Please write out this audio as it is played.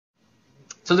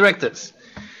So directives.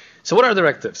 So what are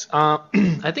directives?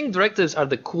 I think directives are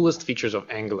the coolest features of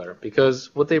Angular because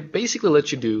what they basically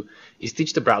let you do is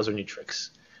teach the browser new tricks.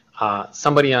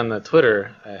 Somebody on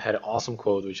Twitter had an awesome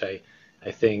quote, which I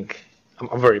think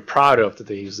I'm very proud of that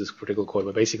they used this particular quote,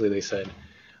 but basically they said,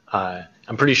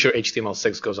 I'm pretty sure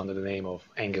HTML6 goes under the name of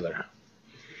Angular.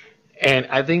 And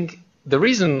I think the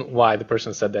reason why the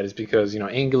person said that is because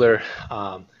Angular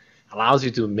allows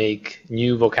you to make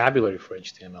new vocabulary for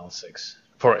HTML6,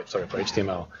 for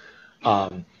HTML,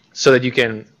 so that you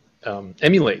can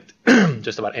emulate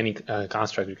just about any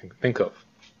construct you can think of.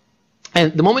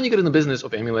 And the moment you get in the business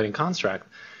of emulating construct,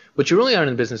 what you really are in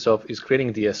the business of is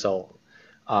creating DSL.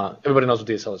 Everybody knows what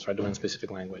DSL is, right?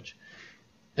 Domain-specific language.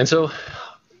 And so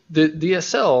the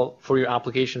DSL for your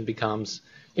application becomes,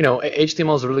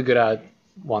 HTML is really good at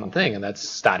one thing, and that's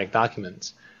static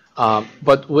documents.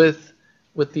 But with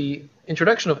the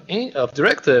introduction of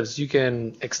directives, you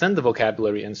can extend the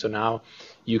vocabulary, and so now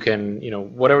you can,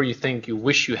 whatever you think you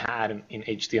wish you had in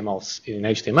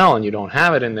HTML and you don't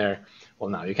have it in there, well,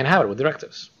 now you can have it with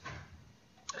directives.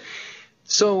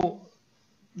 So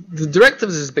the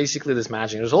directives is basically this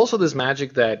magic. There's also this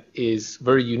magic that is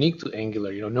very unique to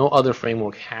Angular. No other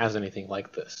framework has anything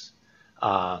like this.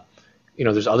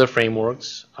 There's other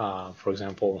frameworks, for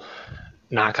example,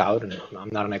 Knockout, and I'm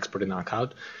not an expert in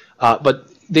Knockout, but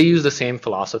they use the same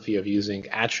philosophy of using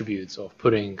attributes, of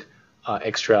putting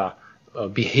extra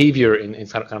behavior in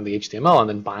kind of the HTML and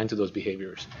then bind to those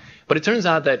behaviors. But it turns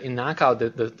out that in Knockout,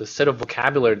 the set of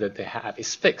vocabulary that they have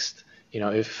is fixed.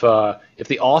 If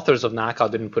the authors of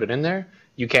Knockout didn't put it in there,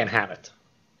 you can't have it.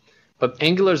 But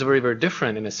Angular is very, very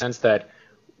different in the sense that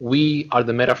we are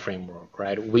the meta framework,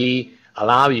 right? We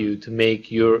allow you to make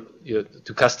to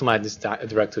customize these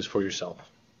directives for yourself.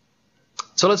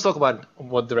 So let's talk about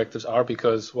what directives are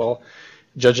because, well,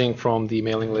 judging from the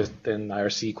mailing list and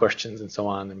IRC questions and so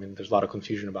on, I mean, there's a lot of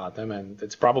confusion about them, and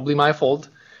it's probably my fault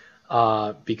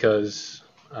because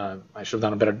I should have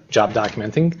done a better job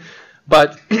documenting.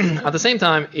 But at the same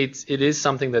time, it is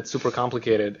something that's super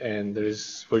complicated, and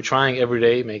we're trying every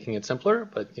day making it simpler,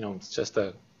 but it's just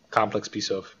a complex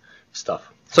piece of stuff.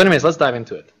 So anyways, let's dive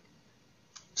into it.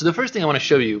 So the first thing I want to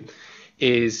show you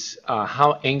is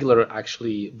how Angular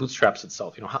actually bootstraps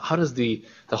itself. How does the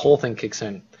whole thing kicks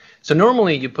in? So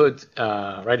normally you put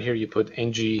right here you put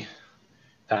ng-app,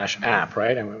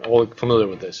 right? And we're all familiar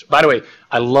with this. By the way,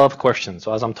 I love questions.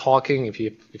 So as I'm talking, if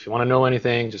you want to know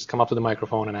anything, just come up to the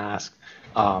microphone and ask.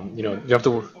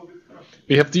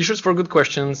 We have t-shirts for good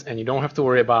questions, and you don't have to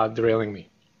worry about derailing me.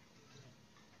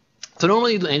 So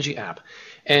normally you do ng-app.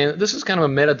 And this is kind of a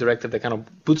meta directive that kind of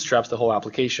bootstraps the whole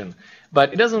application.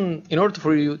 But it doesn't, in order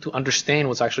for you to understand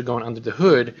what's actually going under the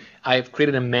hood, I've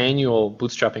created a manual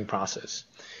bootstrapping process.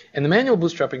 And the manual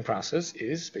bootstrapping process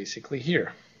is basically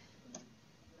here.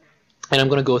 And I'm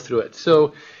going to go through it.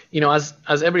 So,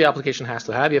 as every application has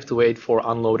to have, you have to wait for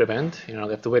unload event. You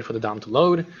have to wait for the DOM to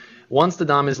load. Once the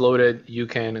DOM is loaded, you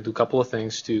can do a couple of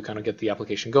things to kind of get the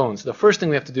application going. So the first thing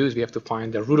we have to do is we have to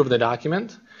find the root of the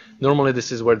document. Normally,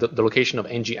 this is where the location of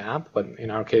ng-app, but in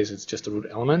our case, it's just a root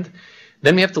element.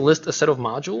 Then we have to list a set of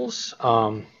modules.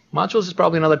 Modules is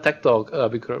probably another tech talk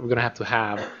because we're going to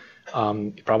have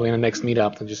probably in the next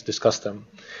meetup to just discuss them.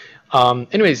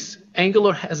 Anyways,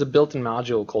 Angular has a built-in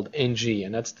module called ng,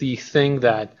 and that's the thing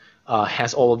that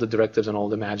has all of the directives and all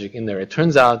the magic in there. It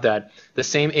turns out that the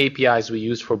same APIs we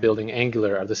use for building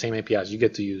Angular are the same APIs you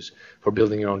get to use for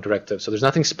building your own directives. So there's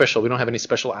nothing special. We don't have any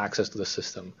special access to the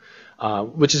system,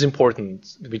 which is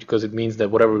important because it means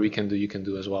that whatever we can do, you can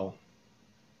do as well.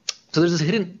 So there's this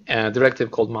hidden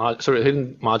directive called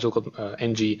hidden module called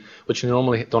ng, which you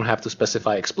normally don't have to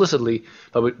specify explicitly,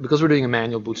 but because we're doing a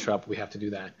manual bootstrap, we have to do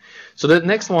that. So the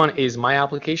next one is my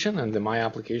application, and the my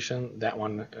application, that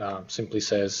one simply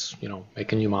says,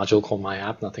 make a new module called my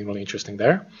app. Nothing really interesting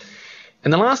there.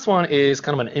 And the last one is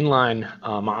kind of an inline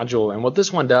module, and what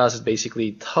this one does is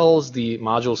basically tells the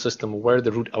module system where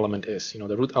the root element is.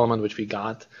 The root element which we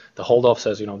got, the hold off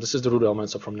says, this is the root element,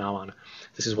 so from now on,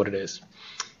 this is what it is.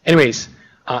 Anyways,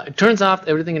 it turns out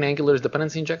everything in Angular is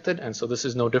dependency injected, and so this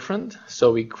is no different.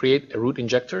 So we create a root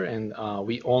injector, and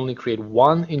we only create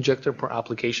one injector per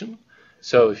application.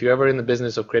 So if you're ever in the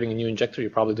business of creating a new injector, you're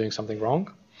probably doing something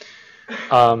wrong.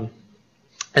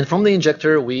 And from the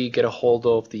injector, we get a hold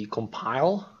of the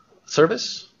compile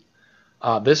service.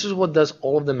 This is what does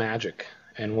all of the magic,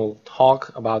 and we'll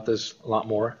talk about this a lot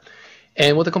more.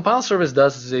 And what the compile service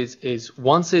does is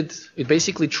once it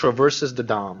basically traverses the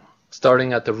DOM,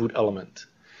 starting at the root element,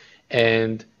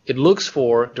 and it looks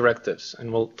for directives,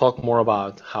 and we'll talk more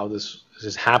about how this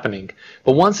is happening.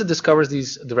 But once it discovers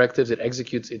these directives, it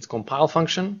executes its compile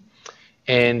function,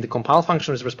 And the compile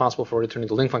function is responsible for returning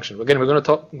the link function. Again, we're going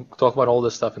to talk about all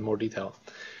this stuff in more detail.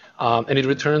 And it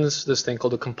returns this thing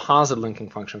called the composite linking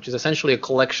function, which is essentially a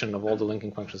collection of all the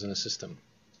linking functions in a system.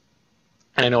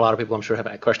 And I know a lot of people, I'm sure,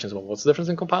 have questions about what's the difference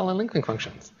in compile and linking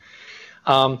functions.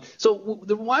 Why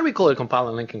do we call it compile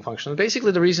and linking function?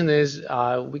 Basically, the reason is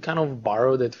we kind of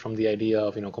borrowed it from the idea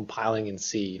of compiling in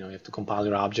C. You have to compile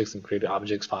your objects and create an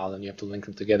objects file, and you have to link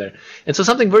them together. And so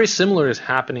something very similar is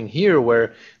happening here,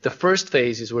 where the first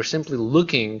phase is we're simply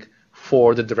looking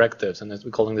for the directives, and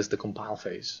we're calling this the compile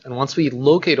phase. And once we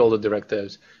locate all the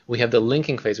directives, we have the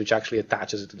linking phase, which actually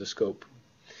attaches it to the scope.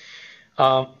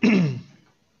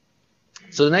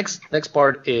 So the next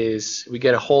part is we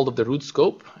get a hold of the root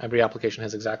scope. Every application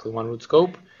has exactly one root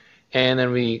scope. And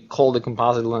then we call the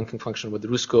composite linking function with the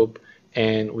root scope,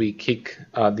 and we kick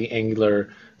the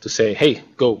Angular to say, hey,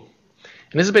 go.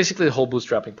 And this is basically the whole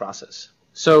bootstrapping process.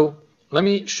 So let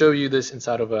me show you this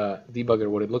inside of a debugger,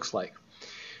 what it looks like.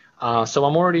 So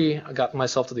I got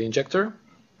myself to the injector.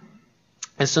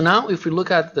 And so now if we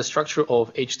look at the structure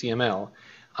of HTML,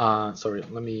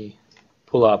 let me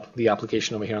pull up the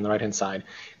application over here on the right-hand side.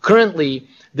 Currently,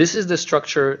 this is the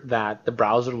structure that the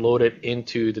browser loaded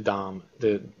into the DOM.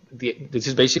 This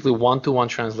is basically one-to-one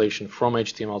translation from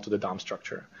HTML to the DOM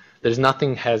structure. There's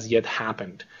nothing has yet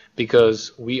happened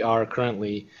because we are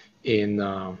currently in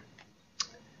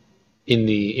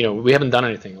we haven't done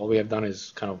anything. All we have done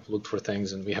is kind of looked for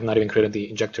things, and we have not even created the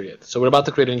injector yet. So we're about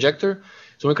to create an injector.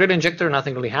 So when we create an injector,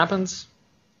 nothing really happens.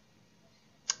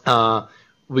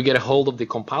 We get a hold of the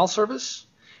compile service,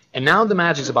 and now the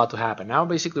magic is about to happen. Now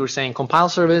basically we're saying, compile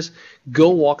service,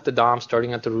 go walk the DOM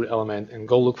starting at the root element and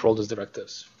go look for all those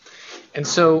directives. And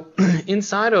so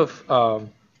inside of our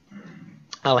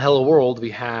hello world,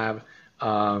 we have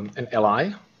an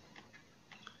li,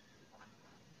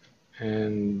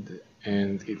 and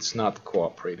it's not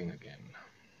cooperating again.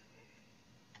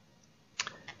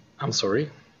 I'm sorry.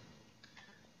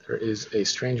 There is a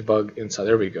strange bug inside.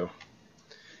 There we go.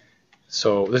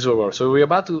 So this is what we're. So we're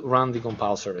about to run the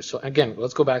compile service. So again,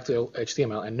 let's go back to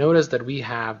HTML and notice that we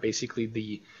have basically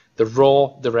the raw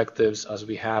directives as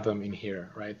we have them in here,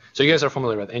 right? So you guys are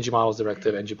familiar with ng-models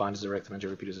directive, ng-bind is directive,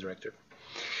 ng-repeat is directive.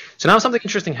 So now something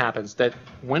interesting happens, that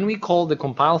when we call the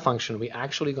compile function, we're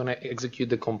actually going to execute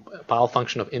the compile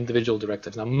function of individual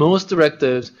directives. Now most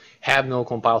directives have no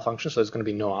compile function, so there's going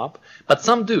to be no op, but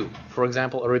some do. For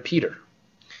example, a repeater.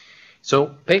 So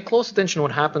pay close attention to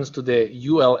what happens to the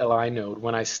ULLI node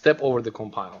when I step over the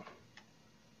compile.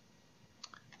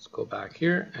 Let's go back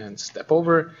here and step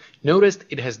over. Notice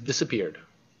it has disappeared.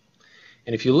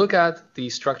 And if you look at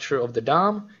the structure of the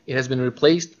DOM, it has been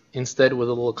replaced instead with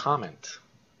a little comment.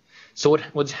 So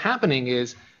what's happening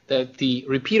is that the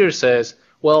repeater says,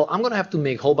 well, I'm going to have to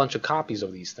make a whole bunch of copies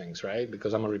of these things, right?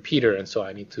 Because I'm a repeater, and so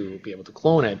I need to be able to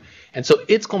clone it. And so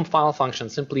its compile function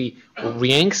simply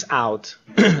yanks out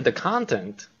the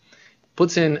content,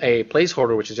 puts in a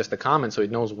placeholder, which is just a comment, so it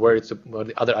knows where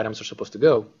the other items are supposed to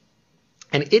go.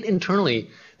 And it internally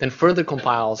then further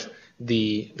compiles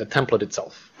the template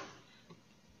itself.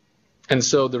 And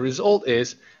so the result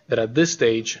is that at this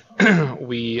stage,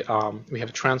 we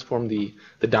have transformed the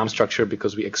DOM structure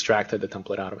because we extracted the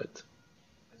template out of it.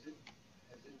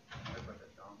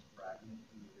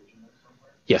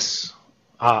 Yes,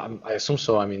 I assume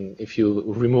so. I mean, if you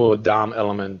remove a DOM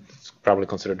element, it's probably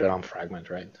considered a DOM fragment,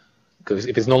 right? Because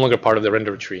if it's no longer part of the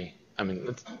render tree, I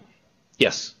mean,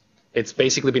 yes, it's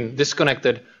basically been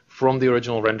disconnected from the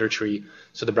original render tree,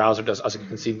 so the browser does, as you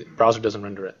can see, the browser doesn't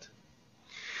render it.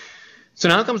 So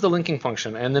now comes the linking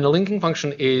function, and then the linking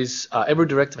function is every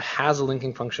directive has a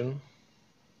linking function,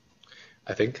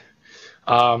 I think.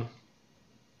 And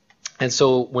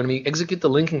so when we execute the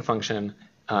linking function,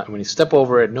 when you step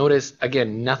over it, notice,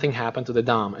 again, nothing happened to the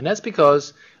DOM. And that's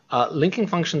because linking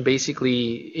function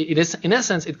basically, it is, in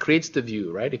essence, it creates the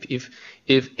view, right? If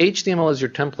HTML is your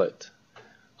template,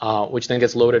 which then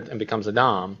gets loaded and becomes a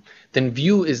DOM, then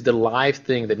view is the live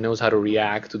thing that knows how to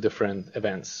react to different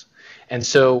events. And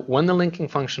so when the linking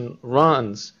function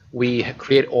runs, we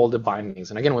create all the bindings.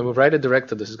 And again, when we write a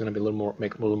directive, this is going to be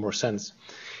make a little more sense.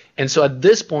 And so at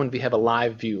this point, we have a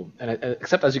live view. And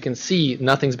except as you can see,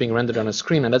 nothing's being rendered on a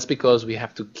screen. And that's because we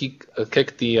have to kick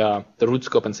the root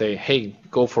scope and say, hey,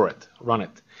 go for it, run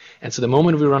it. And so the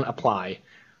moment we run apply,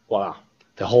 voila,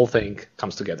 the whole thing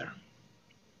comes together.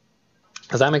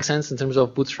 Does that make sense in terms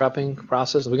of bootstrapping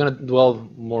process? We're going to dwell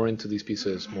more into these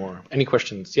pieces more. Any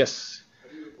questions? Yes?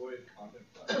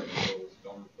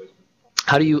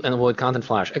 How do you avoid content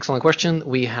flash? Excellent question.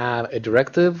 We have a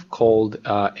directive called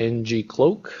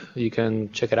ngcloak. You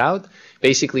can check it out.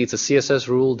 Basically, it's a CSS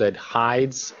rule that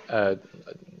hides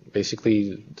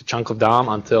basically the chunk of DOM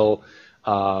until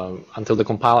the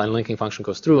compile and linking function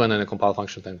goes through, and then the compile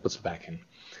function then puts it back in.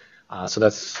 So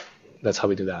that's how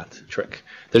we do that trick.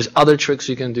 There's other tricks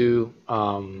you can do.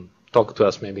 Talk to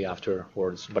us maybe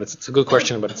afterwards. But it's a good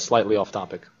question, but it's slightly off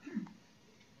topic.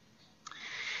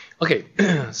 Okay,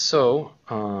 so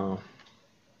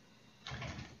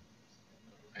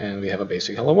and we have a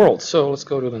basic hello world. So let's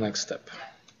go to the next step.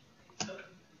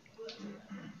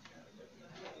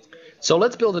 So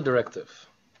let's build a directive.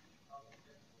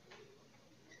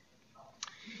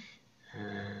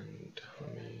 And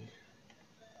let me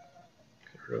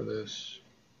get rid of this.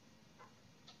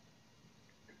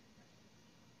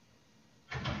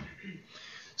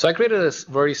 So I created this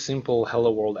very simple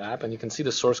Hello World app, and you can see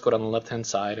the source code on the left-hand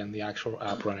side and the actual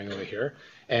app running over here.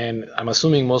 And I'm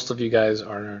assuming most of you guys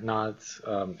are not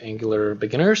Angular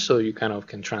beginners, so you kind of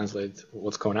can translate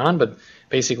what's going on. But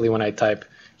basically, when I type,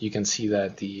 you can see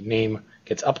that the name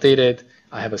gets updated.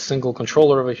 I have a single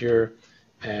controller over here,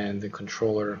 and the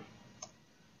controller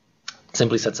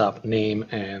simply sets up name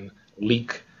and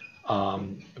leak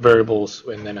variables,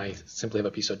 and then I simply have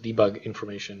a piece of debug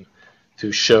information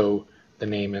to show the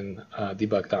name and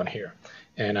debug down here.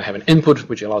 And I have an input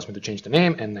which allows me to change the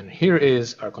name, and then here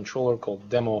is our controller called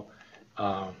demo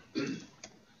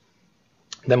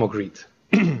greet.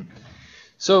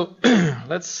 So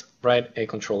let's write a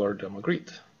controller demo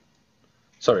greet.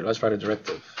 Sorry, let's write a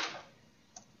directive.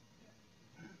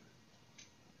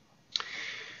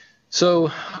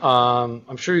 So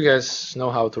I'm sure you guys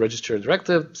know how to register a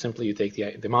directive. Simply you take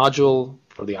the module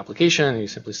for the application and you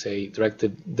simply say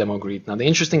directive demo greet. Now the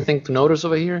interesting thing to notice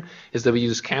over here is that we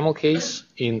use camel case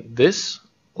in this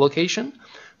location,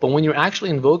 but when you're actually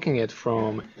invoking it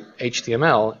from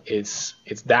HTML, it's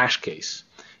dash case.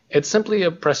 It's simply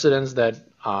a precedence that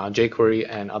jQuery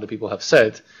and other people have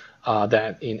set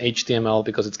that in HTML,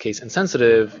 because it's case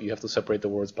insensitive, you have to separate the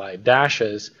words by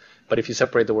dashes. But if you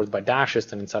separate the words by dashes,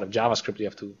 then inside of JavaScript, you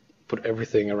have to put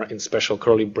everything in special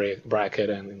curly bracket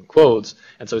and in quotes.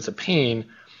 And so it's a pain.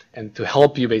 And to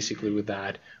help you basically with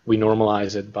that, we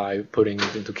normalize it by putting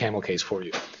it into camel case for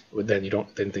you. Then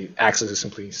the access is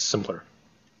simply simpler.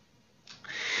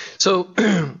 So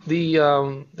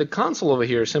the console over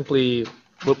here simply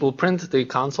we'll print the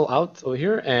console out over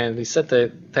here, and we set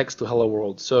the text to hello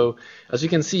world. So as you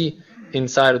can see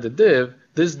inside of the div,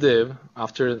 this div,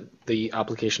 after the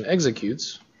application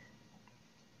executes,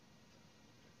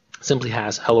 simply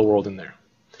has hello world in there.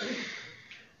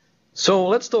 So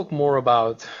let's talk more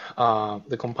about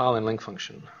the compile and link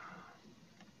function.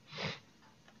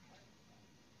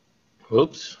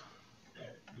 Whoops.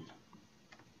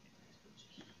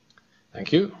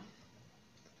 Thank you.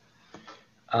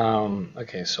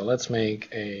 Okay, so let's make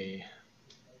a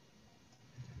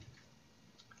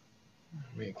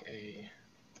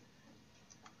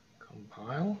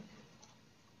compile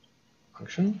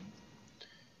function,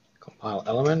 compile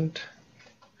element,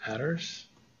 adders,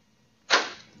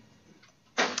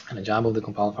 and the job of the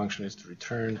compile function is to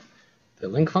return the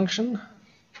link function.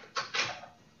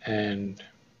 And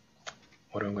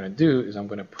what I'm going to do is I'm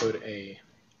going to put a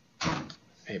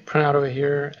printout over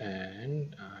here,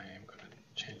 and I'm going to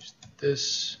change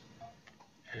this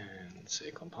and say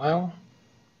compile,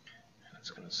 and it's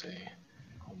going to say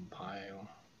compile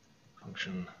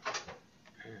function,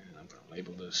 and I'm going to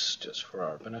label this just for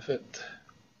our benefit.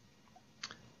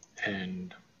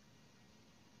 And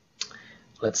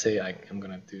let's say I'm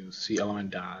going to do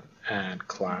CElement.add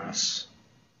class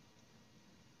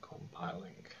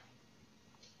compiling.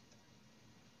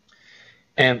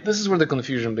 And this is where the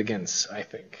confusion begins, I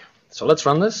think. So let's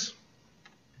run this.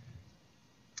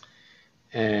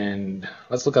 And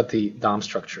let's look at the DOM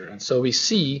structure. And so we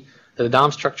see that the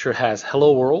DOM structure has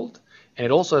hello world, and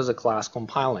it also has a class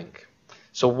compiling.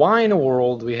 So why in the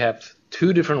world we have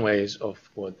two different ways of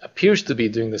what appears to be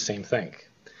doing the same thing?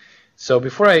 So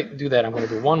before I do that, I'm going to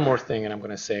do one more thing, and I'm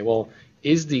going to say, well,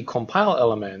 is the compile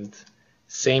element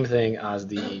same thing as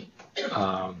the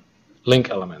link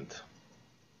element?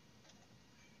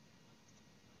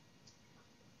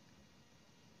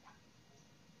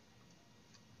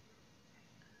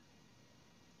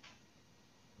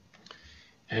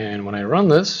 And when I run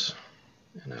this,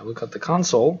 and I look at the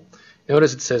console,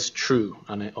 notice it says true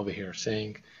on it over here,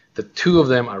 saying the two of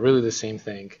them are really the same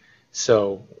thing.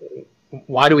 So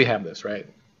why do we have this, right?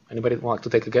 Anybody want to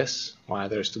take a guess why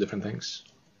there's two different things?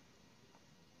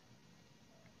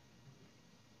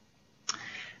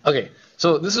 Okay,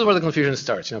 so this is where the confusion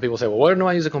starts. You know, people say, well, why do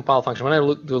I use a compile function? When I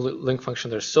do a link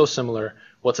function, they're so similar.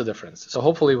 What's the difference? So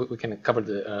hopefully we can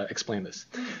explain this.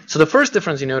 So the first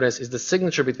difference you notice is the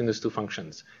signature between these two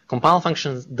functions. Compile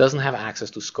function doesn't have access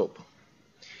to scope.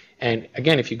 And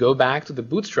again, if you go back to the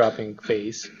bootstrapping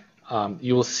phase,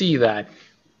 you will see that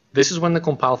this is when the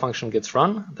compile function gets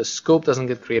run. The scope doesn't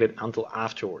get created until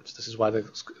afterwards. This is why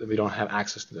we don't have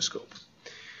access to the scope.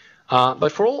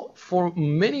 But for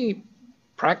many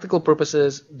practical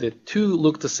purposes, the two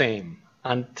look the same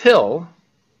until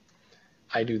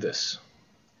I do this.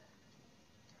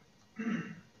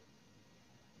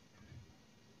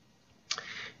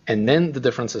 And then the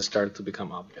differences start to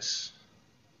become obvious.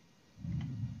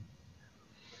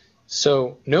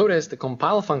 So notice the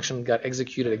compile function got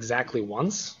executed exactly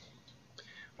once,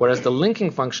 whereas the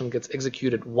linking function gets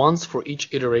executed once for each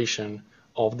iteration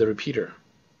of the repeater.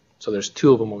 So there's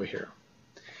two of them over here.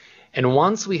 And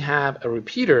once we have a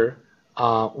repeater,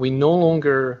 we no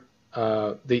longer,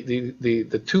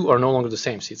 the two are no longer the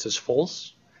same. See, it says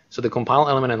false. So the compile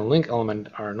element and the link element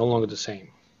are no longer the same.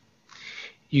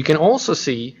 You can also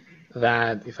see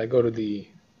that if I go to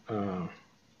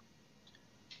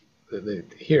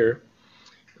here,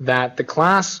 that the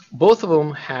class, both of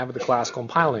them have the class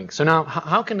compiling. So now,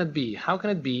 how can it be? How can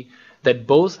it be that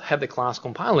both have the class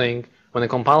compiling when the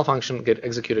compile function get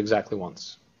executed exactly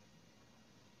once?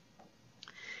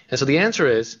 And so the answer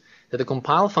is that the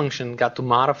compile function got to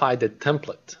modify the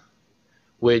template,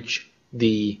 which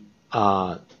the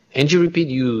ngRepeat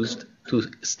used to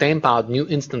stamp out new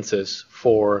instances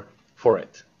for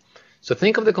it. So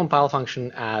think of the compile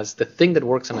function as the thing that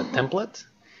works on a template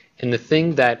and the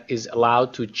thing that is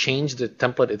allowed to change the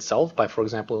template itself by, for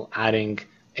example, adding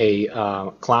a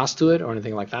class to it or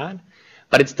anything like that.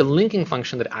 But it's the linking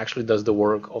function that actually does the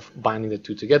work of binding the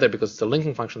two together, because the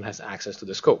linking function has access to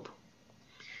the scope.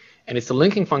 And it's the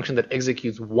linking function that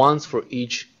executes once for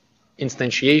each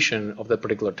instantiation of that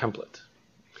particular template.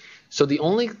 So the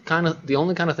only kind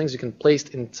of things you can place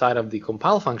inside of the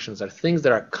compile functions are things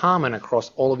that are common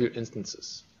across all of your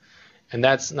instances. And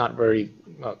that's not very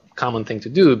common thing to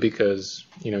do, because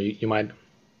you might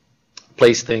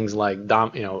place things like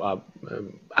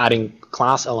adding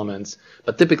class elements,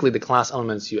 but typically the class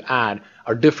elements you add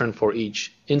are different for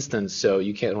each instance, so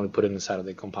you can't only put it inside of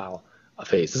the compile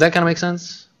phase. Does that kind of make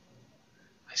sense?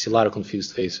 I see a lot of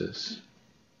confused faces.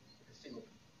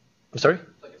 I'm sorry?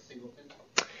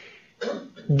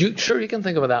 Sure, you can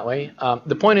think of it that way.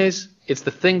 The point is, it's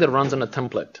the thing that runs on a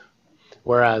template,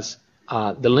 whereas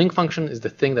the link function is the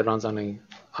thing that runs on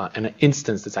an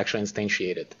instance that's actually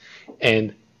instantiated.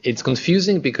 And it's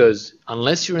confusing because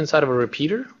unless you're inside of a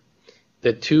repeater,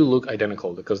 the two look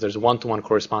identical, because there's one-to-one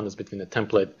correspondence between the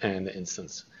template and the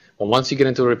instance. But once you get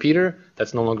into a repeater,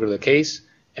 that's no longer the case.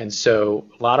 And so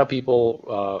a lot of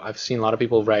people, I've seen a lot of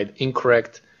people write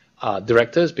incorrect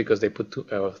directives because they put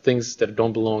things that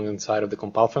don't belong inside of the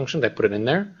compile function. They put it in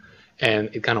there,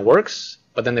 and it kind of works.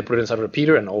 But then they put it inside a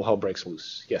repeater, and all hell breaks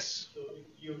loose. Yes. So if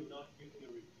you're not using a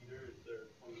repeater, is there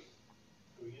a point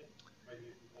doing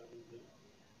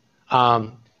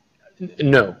it?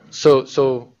 No. So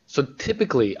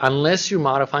typically, unless you're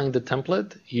modifying the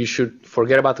template, you should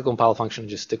forget about the compile function and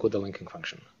just stick with the linking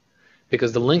function,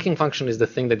 because the linking function is the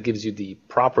thing that gives you the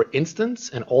proper instance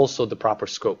and also the proper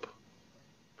scope.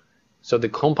 So the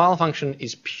compile function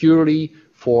is purely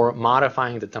for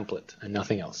modifying the template and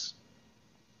nothing else.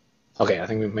 Okay, I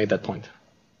think we've made that point.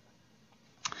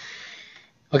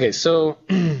 Okay, so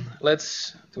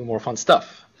let's do more fun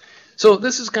stuff. So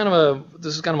this is kind of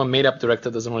a made-up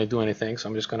directive. Doesn't really do anything, so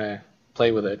I'm just going to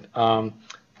play with it.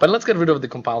 But let's get rid of the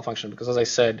compile function, because as I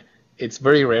said, it's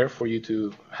very rare for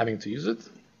you having to use it.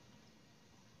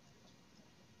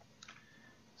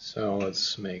 So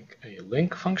let's make a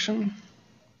link function.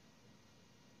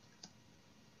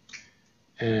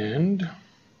 And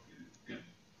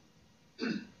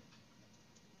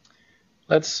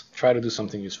let's try to do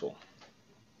something useful.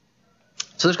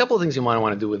 So there's a couple of things you might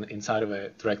want to do inside of a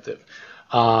directive.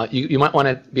 You might want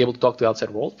to be able to talk to the outside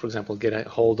world. For example, get a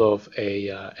hold of a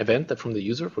event from the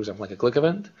user, for example, like a click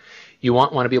event. You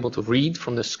want to be able to read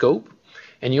from the scope.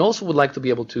 And you also would like to be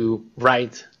able to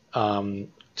write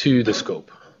to the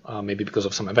scope, maybe because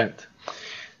of some event.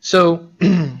 So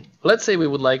let's say we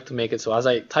would like to make it so as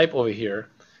I type over here,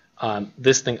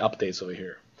 this thing updates over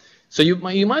here. So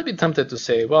you might be tempted to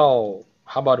say, well,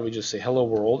 how about we just say hello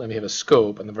world, and we have a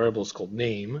scope, and the variable is called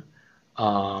name.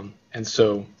 And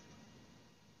so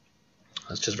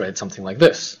let's just write something like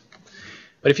this.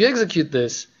 But if you execute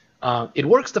this, it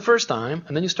works the first time,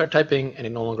 and then you start typing, and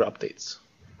it no longer updates.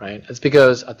 Right? It's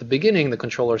because at the beginning, the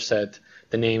controller set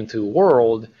the name to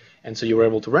world, and so you were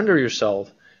able to render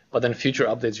yourself, but then future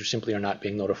updates, you simply are not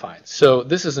being notified. So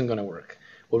this isn't going to work.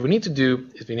 What we need to do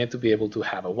is we need to be able to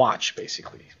have a watch,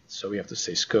 basically. So we have to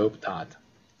say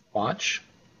scope.watch.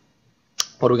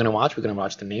 What are we going to watch? We're going to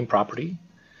watch the name property.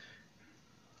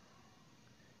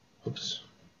 Oops.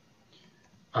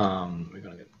 We're going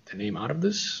to get the name out of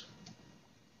this.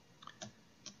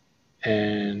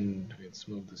 And let's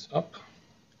move this up.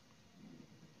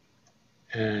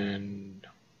 And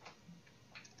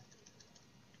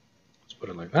let's put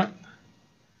it like that.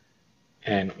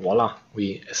 And voila,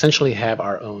 we essentially have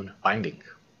our own binding.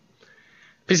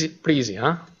 Pretty easy,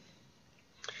 huh?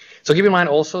 So keep in mind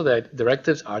also that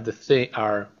directives are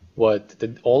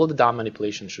all of the DOM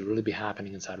manipulation should really be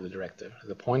happening inside of the directive.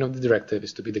 The point of the directive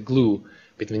is to be the glue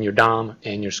between your DOM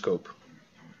and your scope.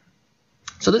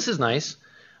 So this is nice,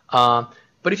 but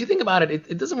if you think about it,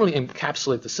 it doesn't really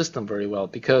encapsulate the system very well,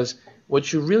 because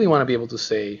what you really want to be able to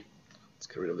say, let's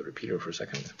get rid of the repeater for a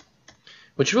second.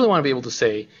 What you really want to be able to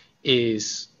say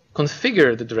is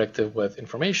configure the directive with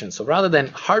information. So rather than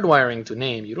hardwiring to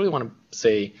name, you really want to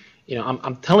say, you know,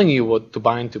 I'm telling you what to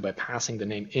bind to by passing the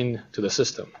name into the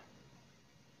system.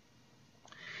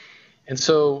 And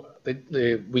so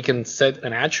we can set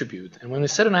an attribute. And when we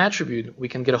set an attribute, we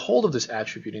can get a hold of this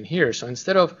attribute in here. So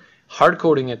instead of hard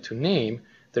coding it to name,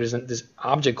 there's this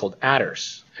object called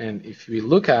adders. And if we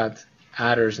look at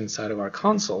adders inside of our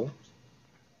console,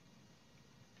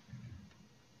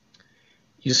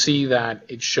 you see that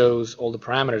it shows all the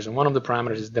parameters. And one of the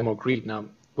parameters is demo greet. Now,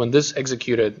 when this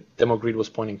executed, demo greet was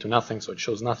pointing to nothing, so it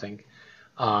shows nothing.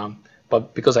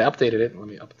 But because I updated it, let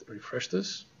me refresh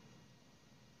this.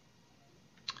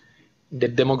 The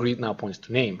demo greet now points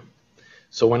to name.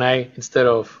 So when I, instead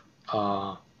of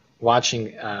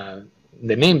watching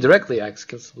the name directly, I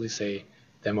can simply say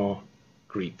demo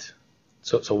greet.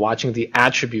 So watching the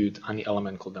attribute on the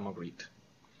element called demo greet.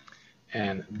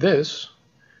 And this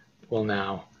will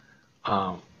now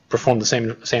perform the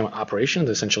same operation,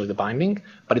 essentially the binding,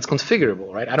 but it's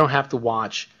configurable, right? I don't have to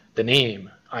watch the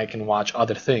name. I can watch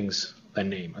other things than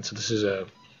name. And so this is a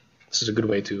good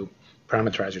way to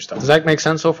parameterize your stuff. Does that make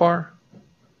sense so far?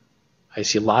 I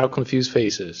see a lot of confused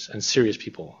faces and serious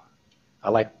people. I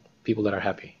like people that are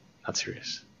happy, not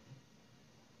serious.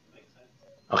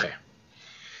 Okay.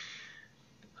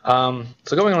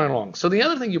 So going right along. So the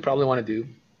other thing you probably want to do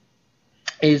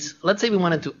is, let's say we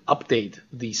wanted to update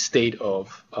the state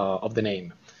of the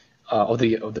name of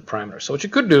the parameter. So what you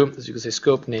could do is you could say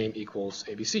scope name equals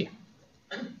ABC,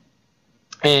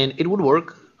 and it would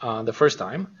work the first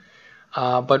time.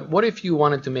 But what if you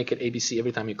wanted to make it ABC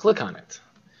every time you click on it?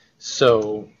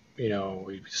 So, you know,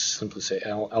 we simply say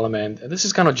element, and this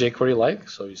is kind of jQuery-like.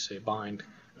 So you say bind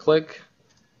click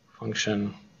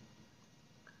function,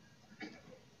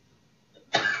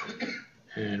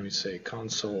 and we say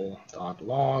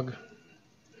console.log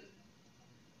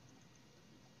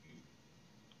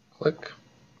click,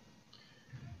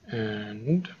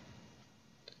 and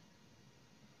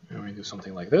we do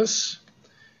something like this,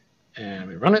 and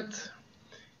we run it.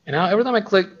 And now every time I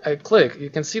click, you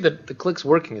can see that the click's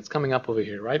working. It's coming up over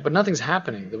here, right? But nothing's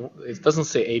happening. It doesn't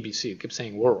say ABC. It keeps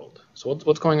saying world. So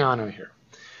what's going on over here?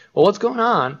 Well, what's going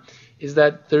on is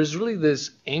that there's really this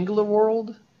Angular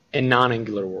world and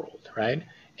non-Angular world, right?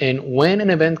 And when an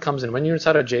event comes in, when you're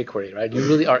inside of jQuery, right, you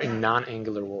really are in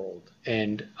non-Angular world.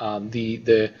 And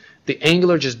the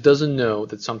Angular just doesn't know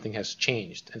that something has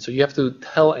changed. And so you have to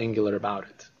tell Angular about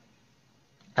it.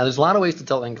 Now, there's a lot of ways to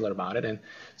tell Angular about it. And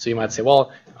so you might say,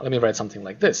 well, let me write something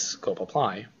like this, scope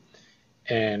apply.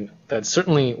 And that's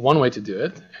certainly one way to do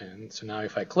it. And so now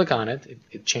if I click on it,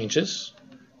 it changes.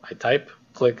 I type,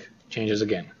 click, changes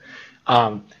again.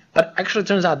 But actually, it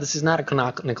turns out this is not a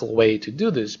canonical way to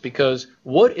do this, because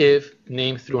what if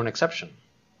name threw an exception?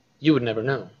 You would never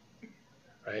know,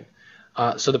 right?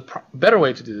 So the better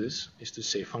way to do this is to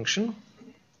say function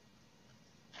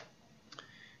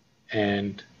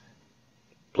and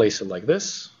place it like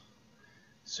this.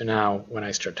 So now when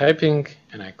I start typing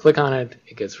and I click on it,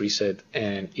 it gets reset.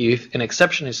 And if an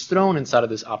exception is thrown inside of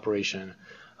this operation,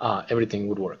 everything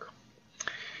would work.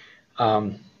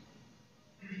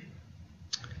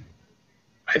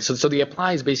 Right, so the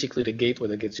apply is basically the gateway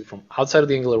that gets you from outside of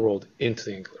the Angular world into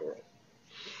the Angular world.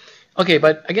 Okay,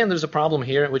 but again, there's a problem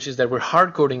here, which is that we're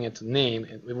hard coding it to name,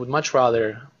 and we would much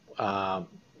rather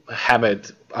have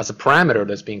it as a parameter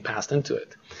that's being passed into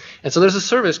it. And so there's a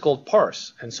service called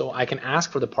parse, and so I can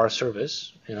ask for the parse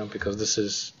service, you know, because this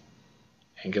is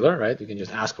Angular, right? You can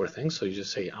just ask for things, so you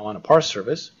just say, I want a parse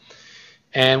service.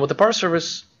 And what the parse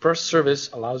service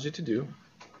allows you to do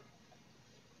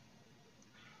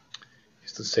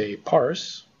is to say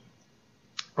parse.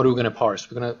 What are we going to parse?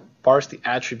 We're going to parse the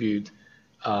attribute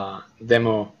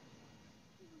demo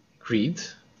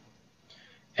greet,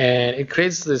 and it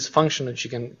creates this function that you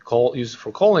can use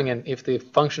for calling. And if the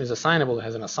function is assignable, it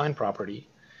has an assign property,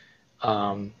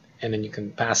 and then you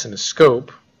can pass in a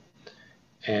scope,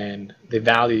 and the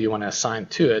value you want to assign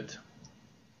to it.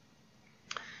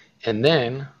 And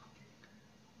then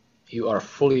you are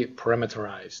fully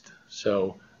parameterized.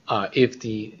 So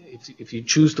if you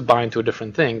choose to bind to a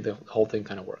different thing, the whole thing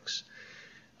kind of works.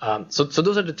 So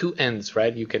those are the two ends,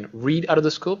 right? You can read out of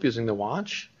the scope using the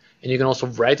watch, and you can also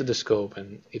write to the scope.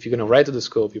 And if you're going to write to the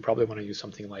scope, you probably want to use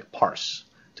something like parse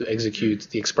to execute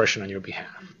the expression on your behalf.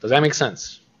 Does that make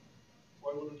sense?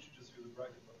 Why wouldn't you just use a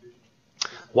bracket notation?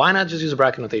 Why not just use a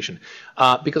bracket notation?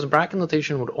 Because bracket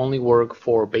notation would only work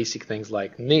for basic things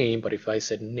like name, but if I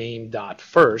said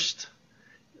name.first,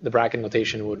 the bracket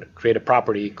notation would create a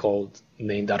property called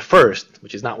name.first,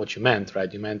 which is not what you meant,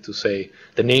 right? You meant to say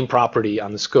the name property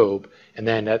on the scope, and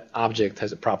then that object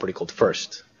has a property called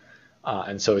first.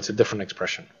 And so it's a different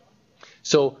expression.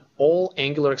 So all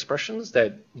Angular expressions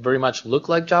that very much look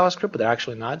like JavaScript, but they're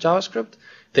actually not JavaScript,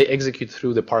 they execute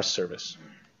through the parse service.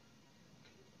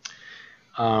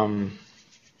 Let's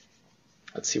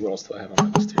see, what else do I have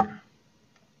on my list here?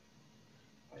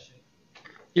 Question.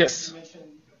 Yes. You mentioned,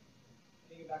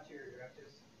 thinking back to your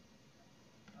directives,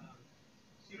 so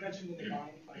you mentioned in the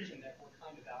bind function that we're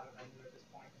kind of out of Angular at this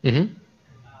point. Mm-hmm.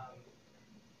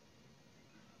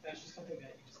 That's just something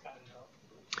that you just got to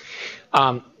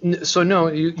know. So no,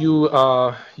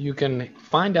 you can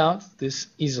find out this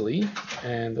easily,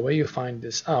 and the way you find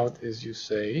this out is you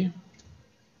say.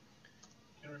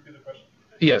 Can you repeat the question?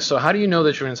 Yeah. So how do you know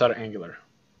that you're inside of Angular?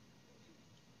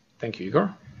 Thank you,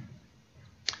 Igor.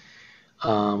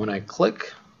 When I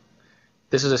click,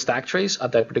 this is a stack trace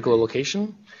at that particular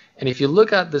location, and if you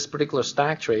look at this particular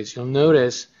stack trace, you'll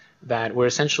notice that we're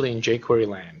essentially in jQuery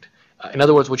land. In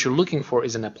other words, what you're looking for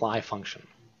is an apply function.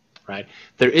 Right?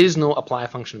 There is no apply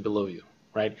function below you,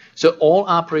 right? So all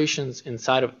operations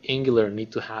inside of Angular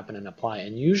need to happen in apply,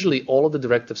 and usually all of the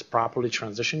directives properly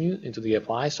transition you into the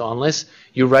apply. So unless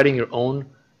you're writing your own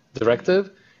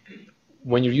directive,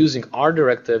 when you're using our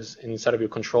directives inside of your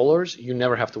controllers, you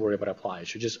never have to worry about apply. It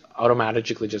should just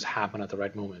automatically just happen at the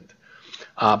right moment.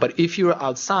 But if you're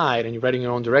outside and you're writing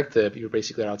your own directive, you're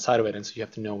basically outside of it, and so you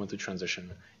have to know when to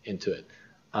transition into it.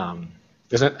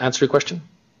 Does that answer your question?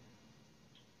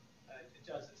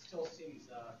 Still seems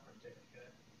cryptic.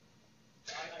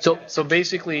 So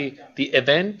basically, the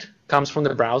event comes from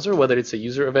the browser, whether it's a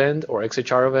user event or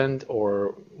XHR event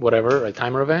or whatever, a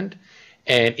timer event,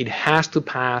 and it has to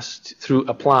pass through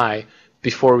apply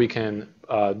before we can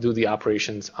do the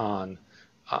operations on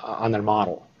our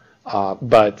model.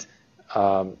 But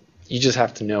you just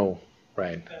have to know,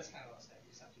 right? That's kind of what I was saying.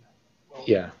 You just have to know. Well,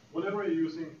 Yeah. Whenever you're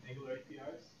using Angular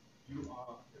APIs,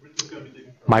 everything's going to be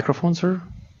taken care of. Microphone, sir?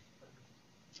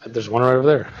 There's one right over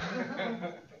there.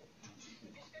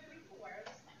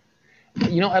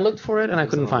 I looked for it and I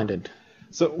couldn't find it.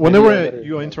 So whenever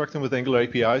you are interacting with Angular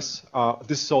APIs,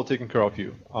 this is all taken care of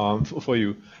for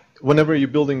you. Whenever you're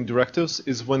building directives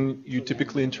is when you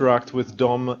typically interact with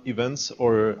DOM events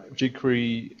or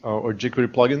jQuery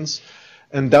plugins,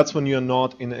 and that's when you're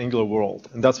not in the Angular world,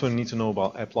 and that's when you need to know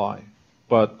about apply.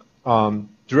 But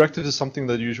directives is something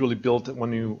that you usually build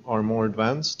when you are more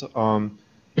advanced.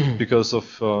 Because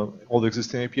of all the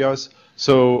existing APIs.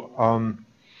 So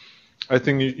I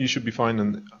think you should be fine.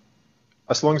 And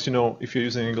as long as you know if you're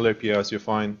using Angular APIs, you're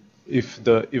fine. If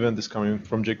the event is coming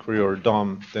from jQuery or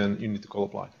DOM, then you need to call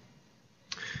apply.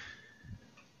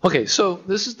 Okay, so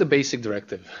this is the basic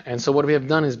directive. And so what we have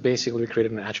done is basically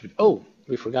created an attribute. Oh,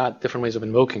 we forgot different ways of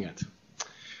invoking it.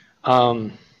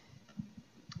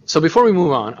 So before we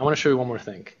move on, I want to show you one more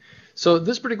thing. So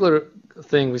this particular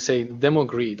thing, we say demo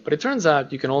greet, but it turns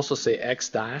out you can also say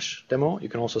x-demo. You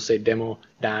can also say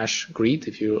demo-greet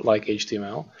if you like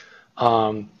HTML.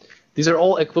 These are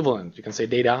all equivalent. You can say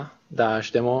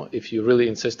data-demo if you really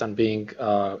insist on being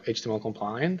HTML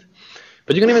compliant.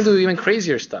 But you can even do even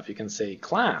crazier stuff. You can say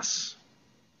class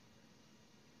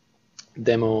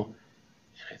demo, and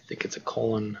I think it's a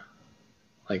colon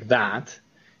like that.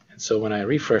 And so when I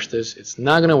refresh this, it's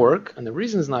not going to work. And the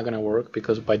reason it's not going to work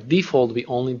because by default, we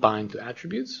only bind to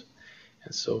attributes.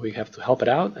 And so we have to help it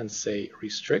out and say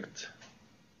restrict.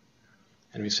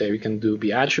 And we say we can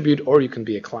be attribute or you can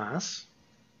be a class.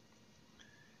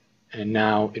 And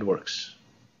now it works.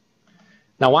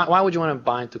 Now, why would you want to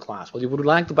bind to class? Well, you would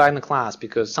like to bind to class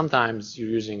because sometimes you're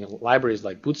using libraries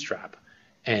like Bootstrap.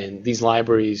 And these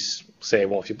libraries say,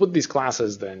 well, if you put these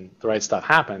classes, then the right stuff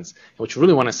happens. And what you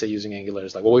really want to say using Angular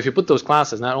is like, well, if you put those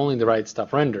classes, not only the right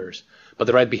stuff renders, but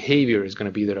the right behavior is going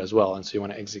to be there as well. And so you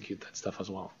want to execute that stuff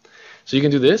as well. So you can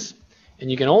do this,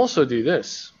 and you can also do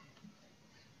this.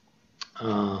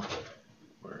 You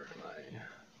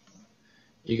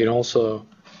can also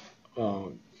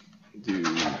do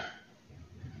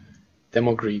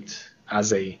demo greet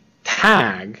as a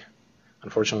tag.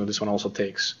 Unfortunately, this one also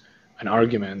takes an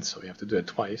argument, so we have to do it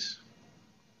twice.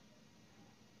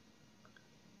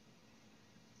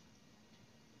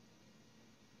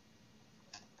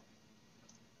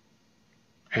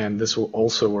 And this will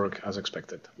also work as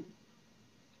expected.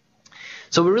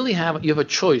 So we really have, you have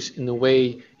a choice in the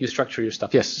way you structure your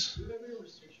stuff. Yes? Do you have any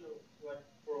restriction like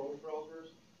for old browsers?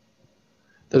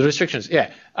 The restrictions,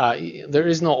 yeah. There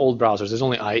is no old browsers. There's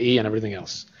only IE and everything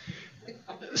else.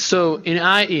 So in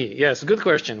IE, yes, good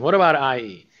question. What about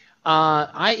IE?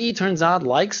 IE turns out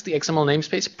likes the XML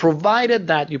namespace, provided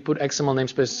that you put XML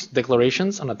namespace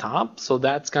declarations on the top. So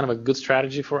that's kind of a good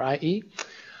strategy for IE.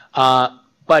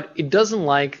 But it doesn't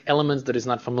like elements that it's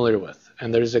not familiar with.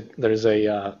 And there is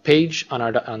a page on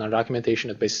our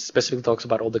documentation that specifically talks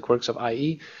about all the quirks of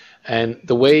IE. And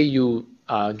the way you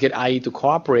get IE to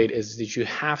cooperate is that you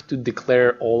have to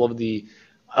declare all of the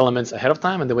elements ahead of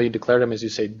time. And the way you declare them is you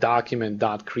say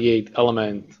document.create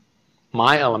element,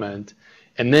 my element,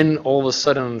 and then all of a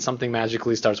sudden something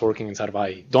magically starts working inside of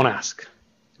IE. Don't ask.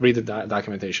 Read the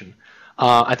documentation.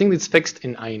 I think it's fixed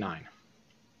in IE9.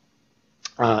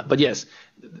 But yes,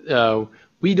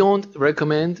 we don't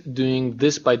recommend doing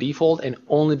this by default, and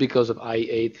only because of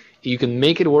IE8. You can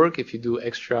make it work if you do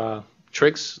extra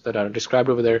tricks that are described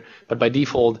over there, but by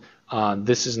default,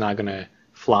 this is not going to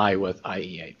fly with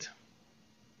IE8.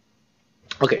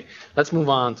 Okay, let's move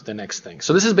on to the next thing.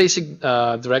 So this is basic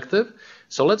directive.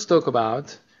 So let's talk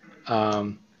about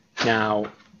now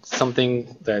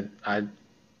something that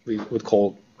we would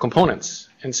call components.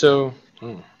 And so,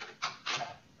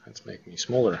 let's make me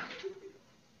smaller.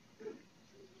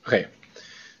 Okay,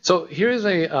 so here is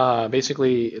a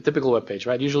basically a typical web page,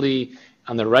 right? Usually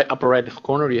on the upper right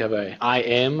corner you have a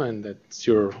IM, and that's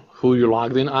who you're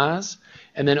logged in as.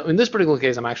 And then in this particular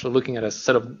case, I'm actually looking at a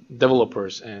set of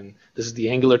developers, and this is the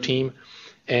Angular team.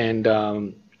 And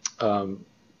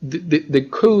the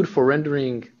code for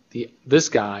rendering this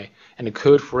guy and the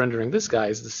code for rendering this guy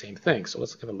is the same thing. So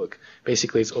let's have a look.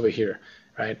 Basically, it's over here,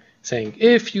 right? Saying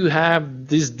if you have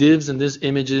these divs and these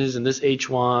images and this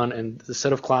h1 and the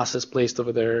set of classes placed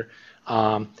over there,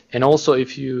 and also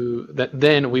if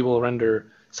then we will render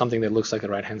something that looks like the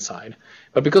right-hand side.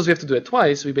 But because we have to do it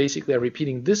twice, we basically are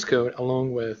repeating this code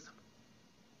along with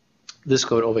this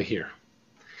code over here.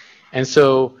 And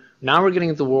so now we're getting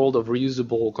into the world of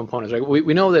reusable components, right?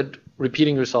 We know that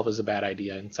repeating yourself is a bad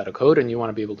idea inside of code, and you want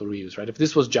to be able to reuse, right? If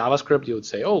this was JavaScript, you would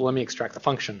say, oh, let me extract a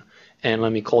function, and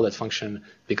let me call that function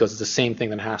because it's the same thing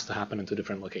that has to happen in two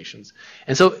different locations.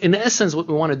 And so in essence, what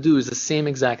we want to do is the same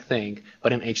exact thing,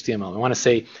 but in HTML. We want to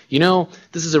say, you know,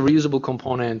 this is a reusable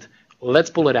component.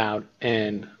 Let's pull it out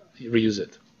and reuse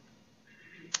it.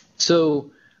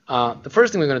 So the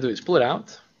first thing we're going to do is pull it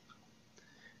out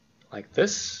like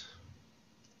this.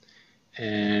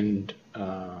 And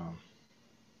we're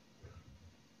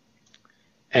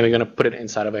going to put it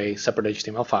inside of a separate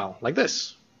HTML file like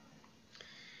this.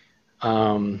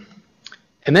 And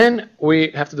then we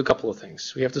have to do a couple of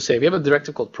things. We have to say we have a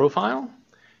directive called profile,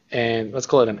 and let's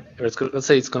call it let's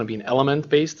say it's going to be an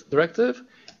element-based directive,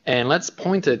 and let's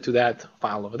point it to that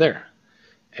file over there.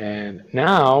 And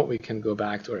now we can go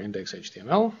back to our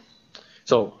index.html.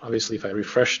 So obviously, if I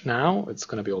refresh now, it's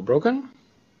going to be all broken.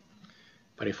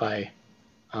 But if I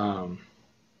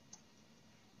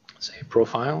say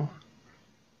profile,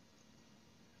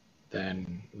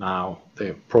 then now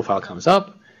the profile comes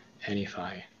up, and if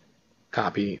I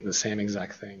copy the same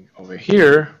exact thing over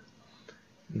here,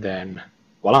 then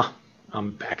voila,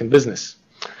 I'm back in business.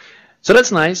 So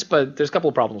that's nice, but there's a couple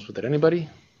of problems with it. Anybody?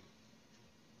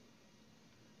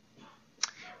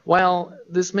 Well,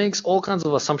 this makes all kinds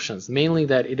of assumptions, mainly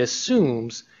that it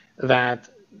assumes that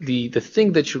the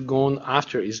thing that you're going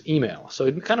after is email. So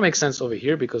it kind of makes sense over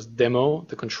here because demo,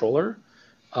 the controller,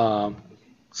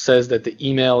 says that the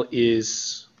email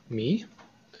is me.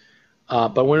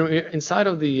 But when we're inside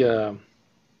of the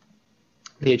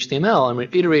HTML and we're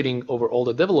iterating over all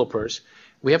the developers,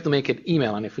 we have to make it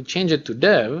email. And if we change it to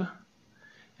dev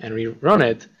and we run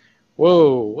it,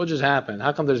 whoa, what just happened?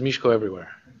 How come there's Misko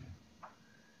everywhere?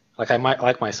 Like I might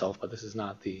like myself, but this is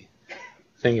not the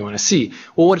thing you want to see.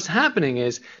 Well, what's happening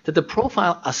is that the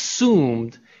profile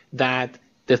assumed that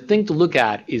the thing to look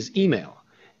at is email.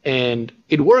 And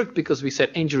it worked because we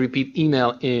said ng repeat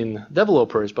email in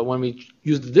developers, but when we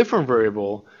used a different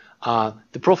variable,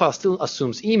 the profile still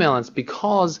assumes email, and it's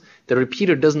because the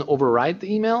repeater doesn't override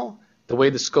the email. The way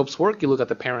the scopes work, you look at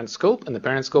the parent scope, and the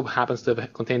parent scope happens to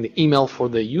contain the email for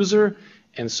the user,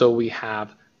 and so we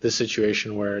have this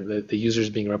situation where the user is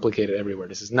being replicated everywhere.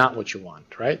 This is not what you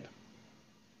want, right?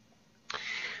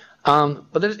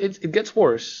 But it gets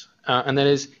worse. And that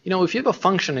is, if you have a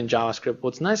function in JavaScript,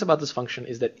 what's nice about this function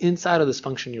is that inside of this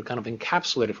function, you're kind of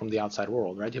encapsulated from the outside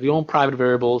world, right? You have your own private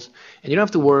variables, and you don't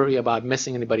have to worry about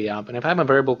messing anybody up. And if I have a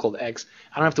variable called x,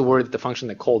 I don't have to worry that the function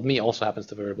that called me also happens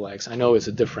to variable x. I know it's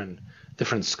a different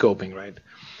scoping, right?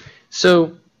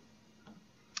 So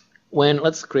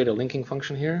let's create a linking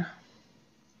function here.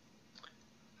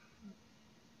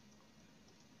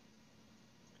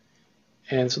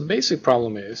 And so the basic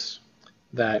problem is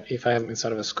that if I have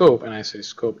inside of a scope and I say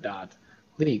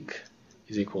scope.leak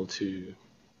is equal to,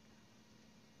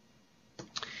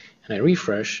 and I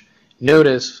refresh,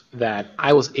 notice that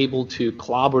I was able to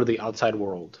clobber the outside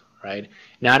world, right?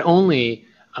 Not only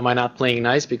am I not playing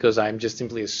nice because I'm just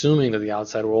simply assuming that the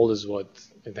outside world is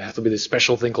it has to be this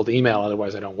special thing called email,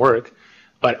 otherwise I don't work,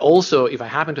 but also if I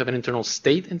happen to have an internal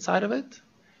state inside of it,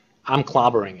 I'm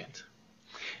clobbering it.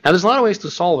 Now there's a lot of ways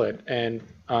to solve it, and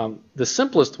the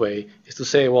simplest way is to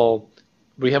say, well,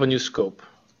 we have a new scope.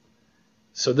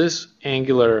 So this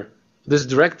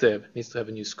directive needs to have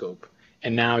a new scope.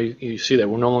 And now you see that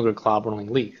we're no longer clobbering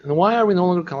leak. And why are we no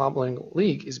longer clobbering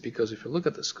leak is because if you look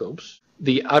at the scopes,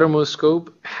 the outermost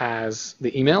scope has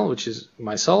the email, which is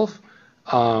myself,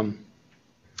 and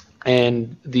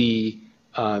the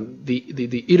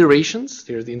iterations,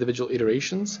 there's the individual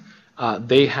iterations,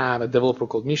 they have a developer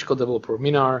called Misko, developer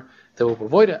Minar, developer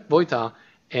Vojta,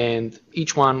 and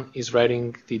each one is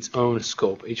writing its own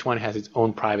scope. Each one has its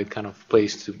own private kind of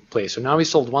place to play. So now we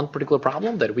solved one particular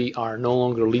problem, that we are no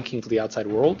longer leaking to the outside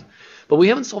world, but we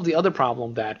haven't solved the other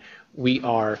problem, that we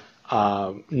are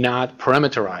not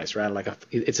parameterized, right? Like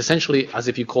it's essentially as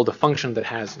if you called a function that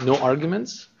has no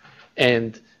arguments,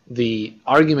 and the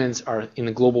arguments are in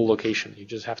a global location. You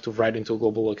just have to write into a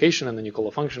global location, and then you call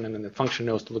a function, and then the function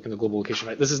knows to look in the global location.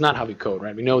 Right? This is not how we code,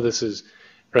 right? We know this is a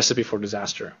recipe for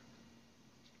disaster.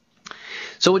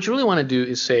 So what you really want to do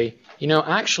is say,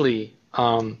 actually,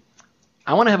 I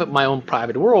want to have my own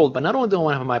private world, but not only do I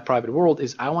want to have my private world,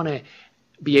 is I want to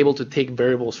be able to take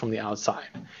variables from the outside.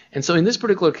 And so in this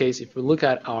particular case, if we look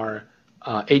at our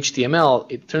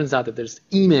HTML, it turns out that there's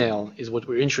email is what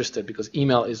we're interested in, because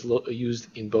email is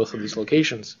used in both of these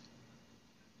locations.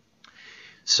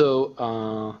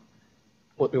 So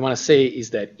what we want to say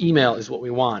is that email is what we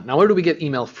want. Now, where do we get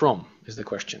email from is the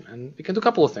question. And we can do a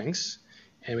couple of things.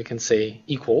 And we can say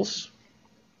equals.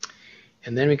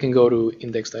 And then we can go to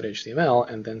index.html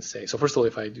and then say, so first of all,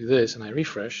 if I do this and I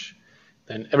refresh,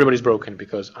 then everybody's broken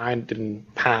because I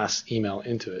didn't pass email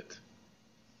into it.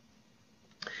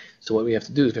 So what we have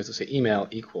to do is we have to say email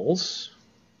equals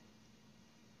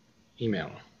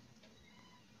email.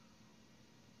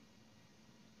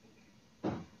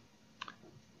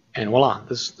 And voila,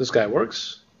 this guy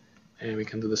works. And we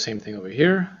can do the same thing over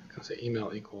here. We can say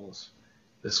email equals,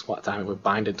 this time we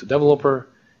bind it to developer,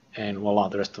 and voila,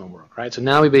 the rest of them work, right? So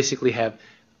now we basically have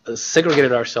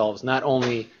segregated ourselves not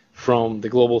only from the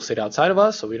global state outside of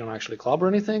us, so we don't actually clobber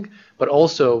anything, but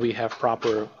also we have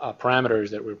proper parameters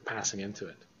that we're passing into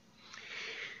it.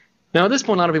 Now at this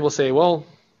point, a lot of people say, well,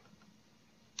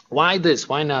 why this?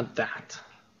 Why not that?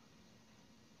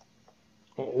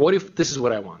 What if this is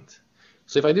what I want?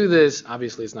 So if I do this,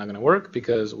 obviously it's not going to work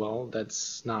because, well,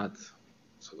 that's not,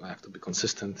 so I have to be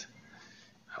consistent.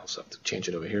 I also have to change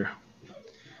it over here.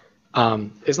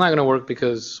 It's not going to work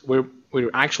because we're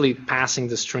actually passing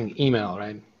the string email,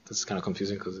 right? This is kind of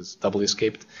confusing because it's doubly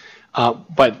escaped.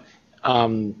 But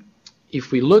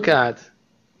if we look at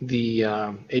the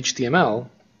HTML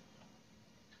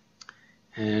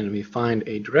and we find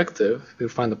a directive, we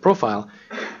find the profile,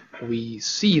 we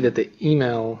see that the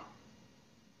email.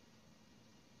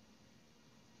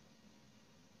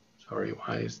 Sorry,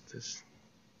 why is this?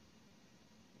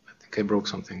 I think I broke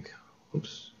something.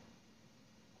 Oops.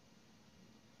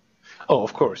 Oh,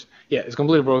 of course. Yeah, it's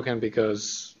completely broken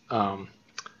because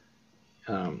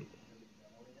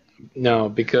no,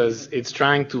 because it's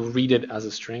trying to read it as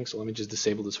a string. So let me just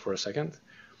disable this for a second.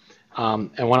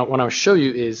 And what I'll show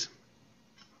you is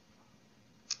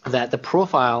that the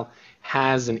profile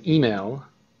has an email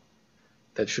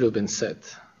that should have been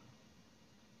set.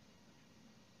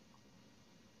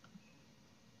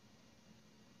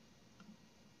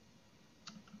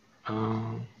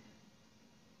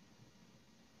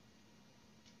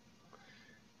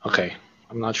 Okay,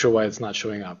 I'm not sure why it's not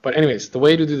showing up. But anyways, the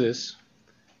way to do this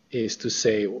is to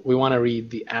say we want to read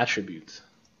the attribute.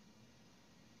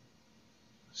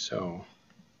 So,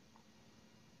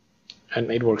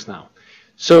 and it works now.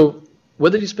 So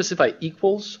whether you specify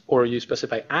equals or you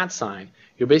specify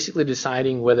 @, you're basically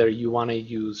deciding whether you want to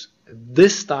use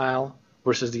this style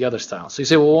versus the other style. So you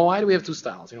say, well, why do we have two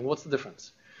styles? What's the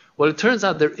difference? Well, it turns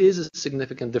out there is a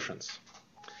significant difference.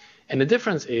 And the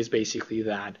difference is basically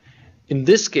that in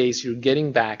this case, you're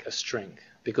getting back a string,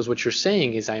 because what you're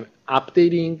saying is I'm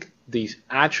updating the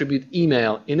attribute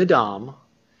email in a DOM,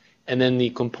 and then the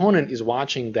component is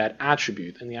watching that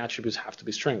attribute, and the attributes have to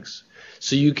be strings.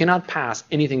 So you cannot pass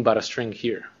anything but a string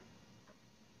here.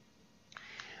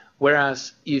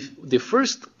 Whereas if the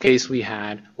first case we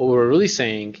had, what we're really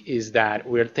saying is that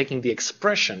we're taking the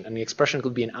expression, and the expression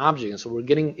could be an object, and so we're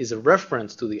getting is a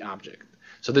reference to the object.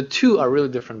 So the two are really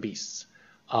different beasts.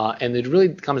 And it really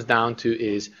comes down to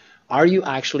is, are you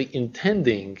actually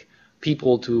intending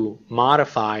people to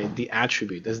modify the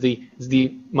attribute? Does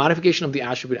the modification of the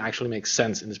attribute actually make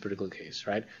sense in this particular case,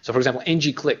 right? So for example,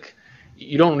 ng-click,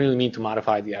 you don't really need to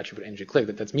modify the attribute ng-click.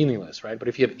 That's meaningless, right? But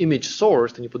if you have image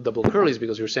source, then you put double curlies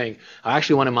because you're saying, I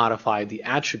actually want to modify the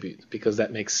attribute because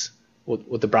that makes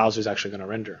what the browser is actually going to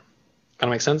render. Kind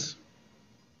of make sense?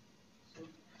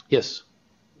 Yes?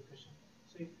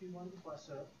 So if you want to pass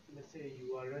a, let's say, a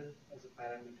URL as a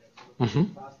parameter, Mm-hmm.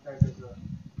 pass that as a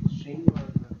string, or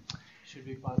should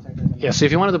we pass that as a... Yeah, so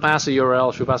if you wanted to pass a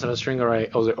URL, should we pass it as a string or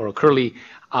a curly?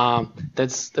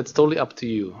 That's totally up to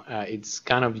you. It's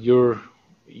kind of your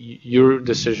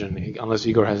decision, unless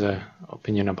Igor has an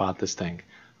opinion about this thing.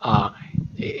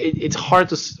 It's hard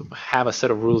to have a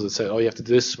set of rules that say, oh, you have to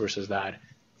do this versus that.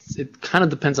 It kind of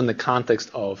depends on the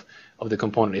context of the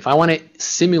component. If I want to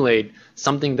simulate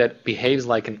something that behaves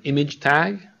like an image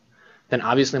tag, then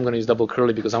obviously I'm going to use double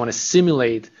curly because I want to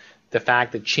simulate the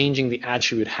fact that changing the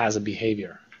attribute has a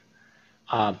behavior.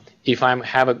 If I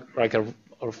have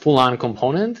a full-on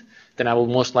component, then I will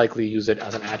most likely use it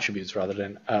as an attribute rather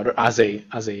than as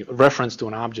a reference to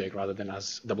an object rather than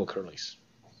as double curlies.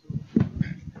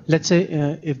 Let's say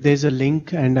if there's a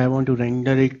link and I want to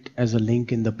render it as a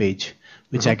link in the page,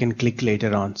 which I can click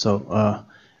later on. So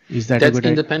is that That's a good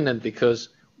independent because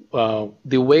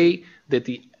the way that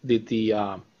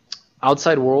the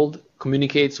outside world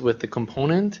communicates with the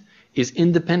component is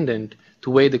independent to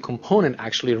the way the component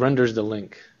actually renders the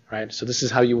link, right? So this is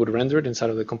how you would render it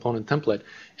inside of the component template,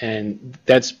 and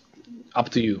that's up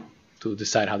to you to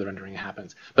decide how the rendering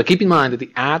happens. But keep in mind that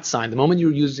the @ sign, the moment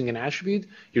you're using an attribute,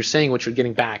 you're saying what you're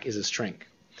getting back is a string.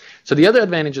 So the other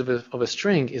advantage of a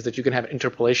string is that you can have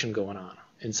interpolation going on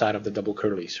inside of the double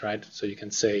curlies, right? So you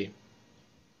can say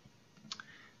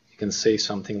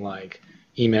something like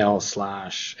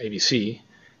email/abc,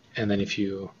 and then if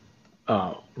you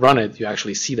run it, you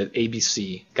actually see that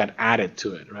ABC got added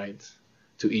to it, right?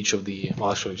 To each of the,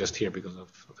 well, actually just here because of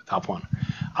the top one.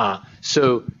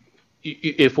 So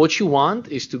if what you want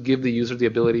is to give the user the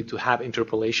ability to have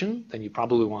interpolation, then you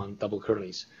probably want double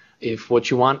curlies. If what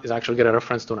you want is actually get a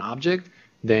reference to an object,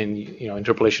 then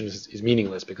interpolation is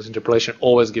meaningless because interpolation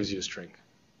always gives you a string.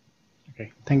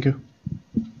 Okay, thank you.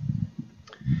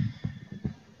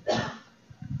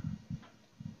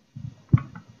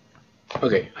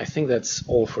 Okay, I think that's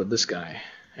all for this guy.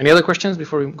 Any other questions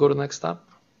before we go to the next stop?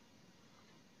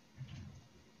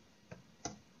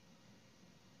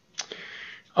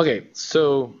 Okay,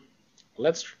 so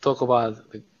let's talk about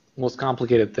the most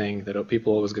complicated thing that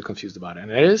people always get confused about,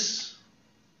 and it is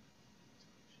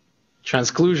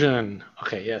transclusion.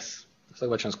 Okay, yes, let's talk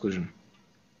about transclusion.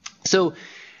 So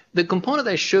the component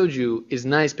I showed you is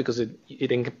nice because it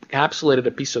encapsulated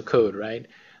a piece of code, right?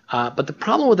 But the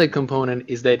problem with that component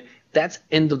is that that's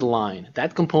end of the line.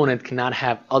 That component cannot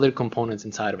have other components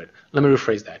inside of it. Let me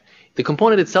rephrase that. The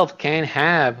component itself can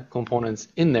have components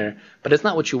in there, but that's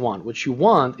not what you want. What you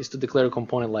want is to declare a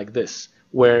component like this,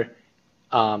 where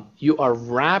you are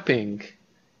wrapping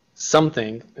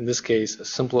something, in this case, a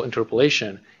simple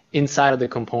interpolation, inside of the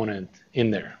component in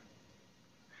there.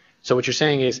 So what you're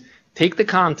saying is, take the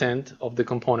content of the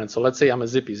component. So let's say I'm a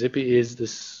zippy. Zippy is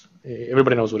this,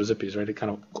 everybody knows what a zippy is, right? It kind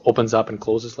of opens up and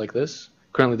closes like this.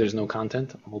 Currently, there's no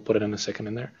content. We'll put it in a second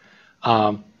in there.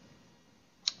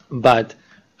 But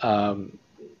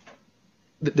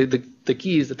the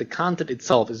key is that the content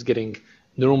itself is getting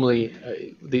normally,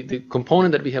 the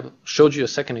component that we have showed you a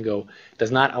second ago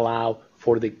does not allow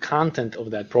for the content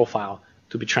of that profile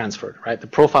to be transferred, right? The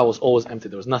profile was always empty.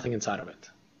 There was nothing inside of it.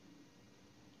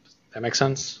 That makes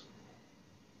sense?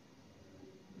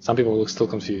 Some people look still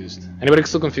confused. Anybody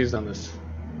still confused on this?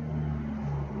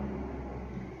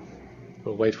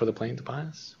 We'll wait for the plane to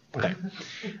pass. Okay.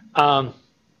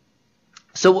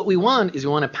 So what we want is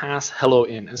we want to pass hello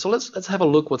in. And so let's have a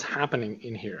look what's happening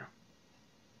in here.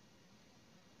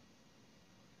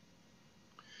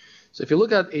 So if you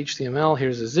look at HTML,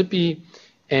 here's a zippy.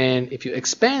 And if you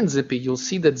expand zippy, you'll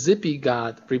see that zippy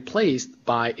got replaced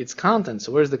by its content.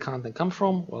 So where's the content come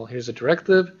from? Well, here's a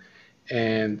directive.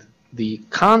 And the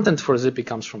content for zippy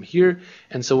comes from here.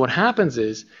 And so what happens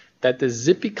is that the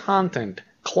zippy content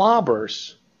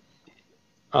clobbers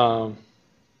the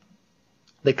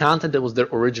content that was there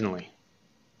originally.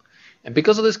 And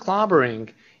because of this clobbering,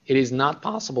 it is not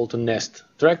possible to nest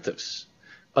directives.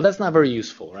 But that's not very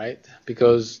useful, right?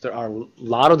 Because there are a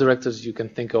lot of directives you can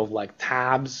think of, like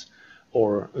tabs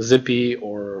or zippy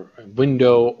or a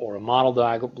window or a model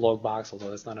dialog box, although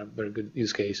that's not a very good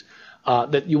use case,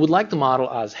 that you would like to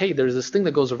model as, hey, there's this thing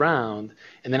that goes around,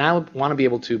 and then I would want to be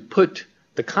able to put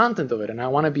the content of it, and I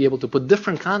want to be able to put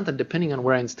different content depending on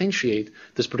where I instantiate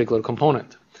this particular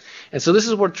component. And so this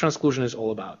is what transclusion is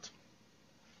all about.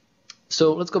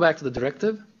 So let's go back to the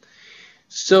directive.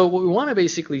 So what we want to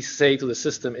basically say to the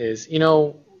system is, you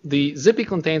know, the zippy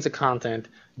contains a content,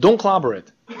 don't clobber it,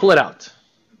 pull it out.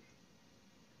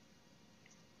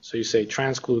 So you say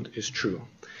transclude is true.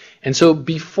 And so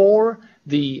before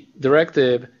the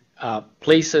directive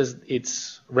places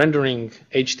its rendering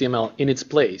HTML in its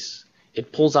place,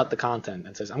 it pulls out the content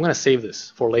and says, I'm going to save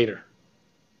this for later.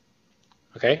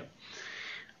 Okay?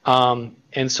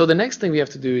 And so the next thing we have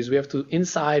to do is we have to,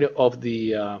 inside of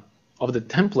the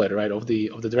template, right, of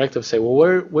the directive, say, well,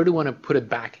 where do we want to put it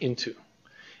back into?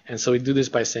 And so we do this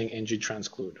by saying ng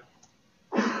transclude.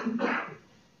 Does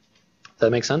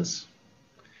that make sense?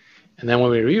 And then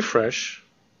when we refresh,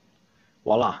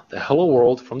 voila, the hello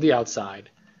world from the outside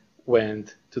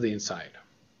went to the inside.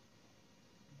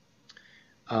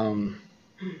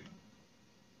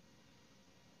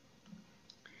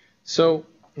 So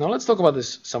now let's talk about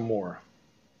this some more.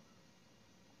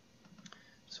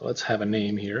 So let's have a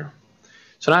name here.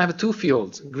 So now I have two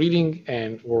fields, greeting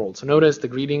and world. So notice the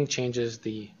greeting changes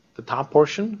the top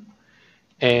portion,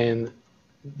 and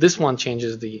this one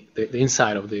changes the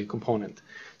inside of the component.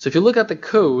 So if you look at the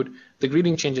code, the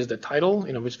greeting changes the title,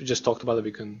 you know, which we just talked about, that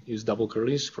we can use double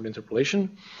curlies for the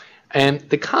interpolation. And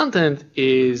the content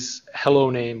is hello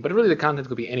name, but really the content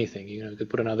could be anything. You know, you could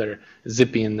put another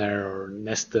zippy in there or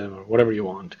nest them or whatever you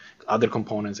want, other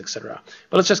components, etc.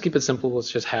 But let's just keep it simple.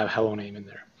 Let's just have hello name in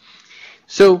there.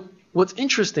 So what's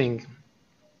interesting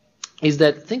is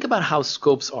that think about how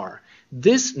scopes are.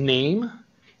 This name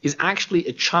is actually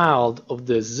a child of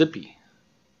the zippy,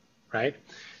 right?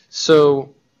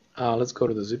 So let's go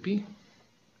to the zippy.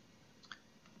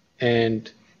 And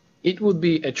it would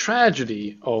be a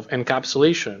tragedy of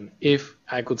encapsulation if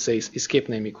I could say escape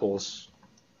name equals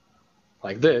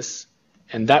like this,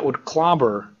 and that would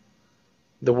clobber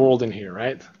the world in here,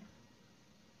 right?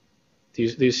 Do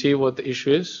you see what the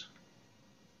issue is?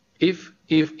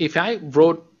 If I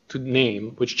wrote to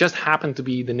name, which just happened to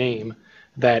be the name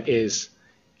that is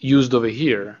used over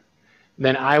here,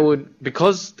 then I would,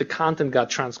 because the content got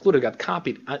transcluded, got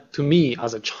copied to me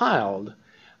as a child,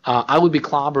 I would be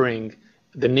clobbering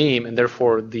the name, and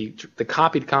therefore the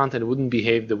copied content wouldn't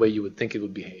behave the way you would think it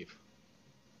would behave.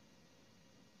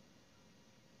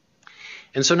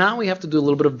 And so now we have to do a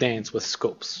little bit of dance with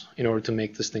scopes in order to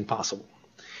make this thing possible.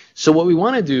 So what we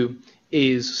want to do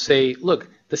is say, look,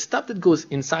 the stuff that goes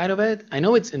inside of it, I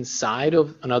know it's inside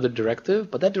of another directive,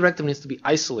 but that directive needs to be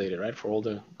isolated, right, for all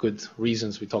the good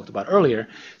reasons we talked about earlier.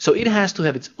 So it has to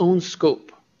have its own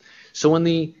scope. So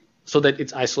that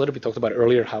it's isolated, we talked about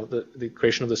earlier how the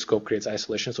creation of the scope creates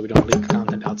isolation, so we don't leak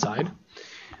content outside.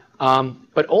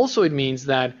 But also it means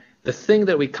that the thing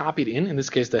that we copied in this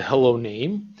case the hello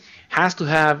name, has to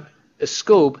have a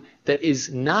scope that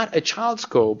is not a child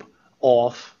scope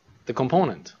of the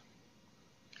component.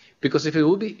 Because if it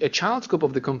would be a child scope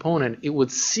of the component, it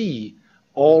would see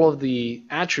all of the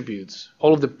attributes,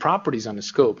 all of the properties on the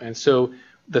scope. And so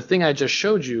the thing I just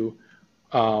showed you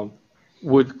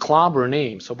would clobber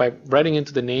name. So by writing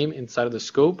into the name inside of the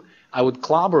scope, I would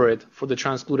clobber it for the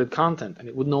transcluded content, and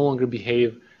it would no longer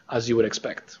behave as you would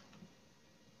expect.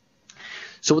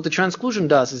 So what the transclusion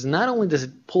does is not only does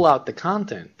it pull out the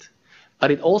content, but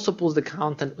it also pulls the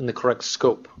content in the correct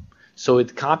scope. So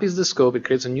it copies the scope, it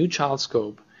creates a new child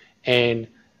scope, and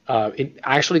it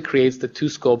actually creates the two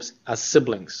scopes as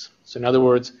siblings. So in other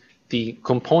words, the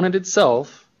component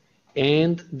itself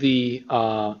and the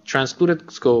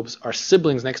transcluded scopes are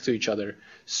siblings next to each other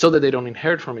so that they don't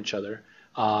inherit from each other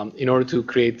in order to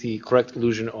create the correct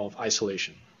illusion of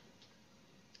isolation.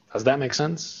 Does that make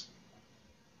sense?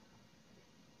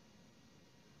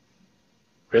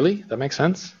 Really? That makes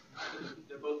sense?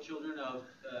 They're both children of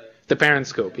the parent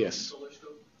scope, yes. solar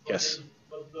scope? Yes. Okay,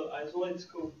 but the isolated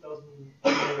scope doesn't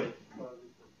inherit.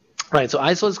 Right, so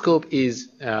isolate scope is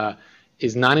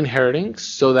non-inheriting,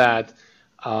 so that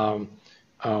I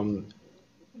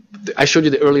showed you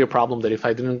the earlier problem that if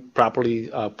I didn't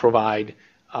properly provide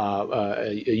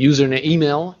a username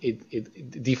email,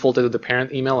 it defaulted to the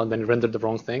parent email and then rendered the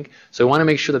wrong thing. So I want to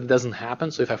make sure that doesn't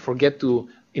happen. So if I forget to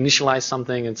initialize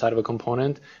something inside of a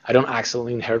component, I don't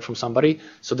accidentally inherit from somebody.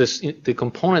 So the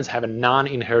components have a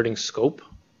non-inheriting scope.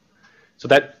 So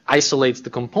that isolates the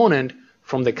component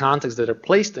from the context that they're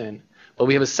placed in. But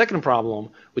we have a second problem,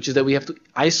 which is that we have to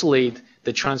isolate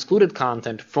the transcluded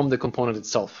content from the component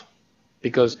itself.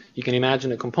 Because you can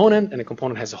imagine a component, and a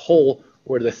component has a hole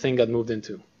where the thing got moved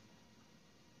into.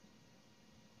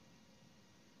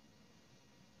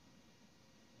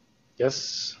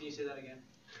 Yes? Can you say that again?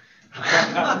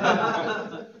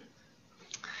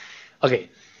 Okay,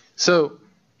 so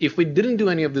if we didn't do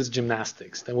any of this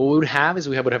gymnastics, then what we would have is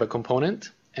we would have a component,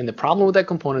 and the problem with that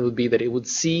component would be that it would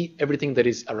see everything that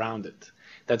is around it.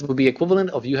 That would be equivalent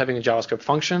of you having a JavaScript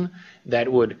function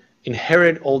that would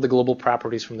inherit all the global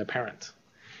properties from the parent.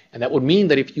 And that would mean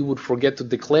that if you would forget to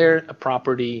declare a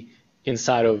property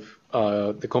inside of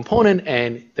the component,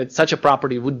 and that such a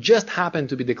property would just happen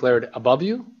to be declared above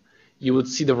you, you would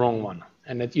see the wrong one.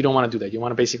 And that you don't want to do that. You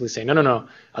want to basically say, no, no, no.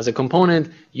 As a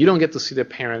component, you don't get to see the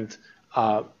parent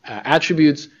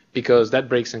attributes because that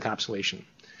breaks encapsulation.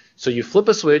 So you flip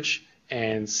a switch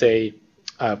and say,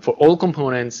 for all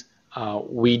components,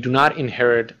 we do not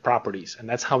inherit properties. And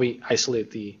that's how we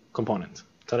isolate the component.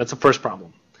 So that's the first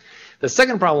problem. The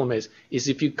second problem is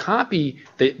if you copy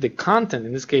the content,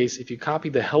 in this case, if you copy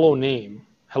the hello name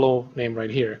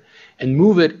right here, and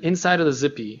move it inside of the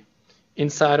zippy,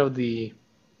 inside of the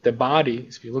body,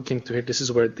 if you look into it, this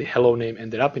is where the hello name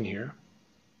ended up in here.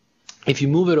 If you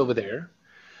move it over there,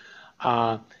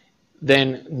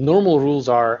 then normal rules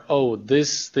are, oh,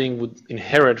 this thing would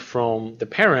inherit from the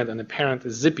parent, and the parent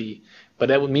is zippy, but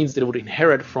that means that it would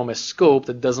inherit from a scope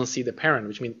that doesn't see the parent,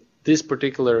 which means this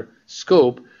particular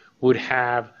scope would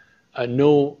have it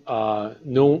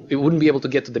wouldn't be able to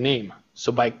get to the name.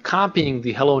 So by copying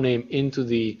the hello name into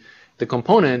the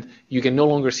component, you can no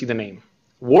longer see the name.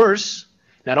 Worse,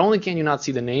 not only can you not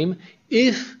see the name,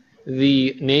 if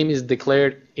the name is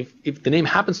declared, if the name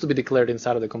happens to be declared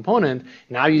inside of the component,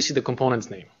 now you see the component's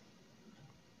name,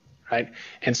 right?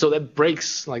 And so that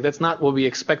breaks, like that's not what we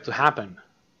expect to happen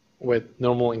with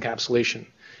normal encapsulation,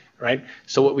 right?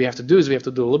 So what we have to do is we have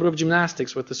to do a little bit of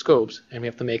gymnastics with the scopes, and we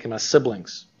have to make them as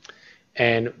siblings.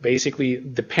 And basically,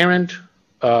 the parent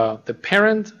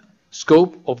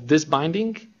scope of this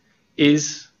binding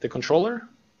is the controller,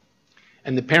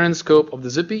 and the parent scope of the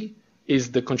zippy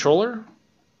is the controller.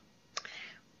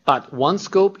 But one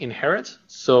scope inherits.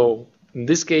 So in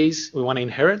this case, we want to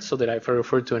inherit so that if I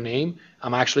refer to a name,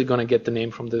 I'm actually going to get the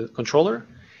name from the controller.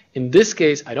 In this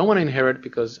case, I don't want to inherit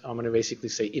because I'm going to basically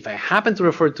say if I happen to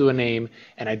refer to a name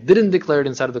and I didn't declare it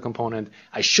inside of the component,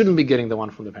 I shouldn't be getting the one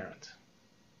from the parent.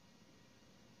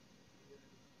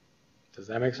 Does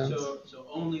that make sense? So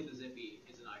only the zippy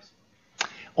is an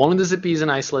isolate. Only the zippy is an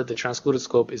isolate. The transcluded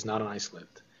scope is not an isolate.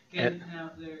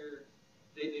 Now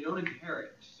they don't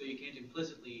inherit, so you can't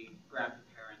implicitly grab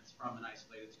the parents from an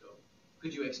isolated scope.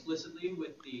 Could you explicitly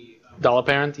with the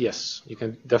 $parent? Yes, you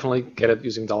can definitely get it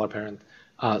using $parent.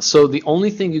 So the only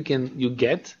thing you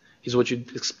get is what you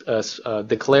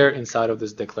declare inside of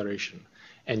this declaration,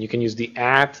 and you can use the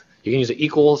you can use the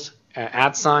equals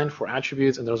 @ for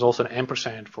attributes, and there's also an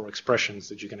ampersand for expressions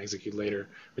that you can execute later,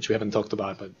 which we haven't talked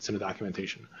about, but it's in the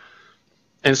documentation.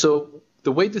 And so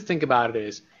the way to think about it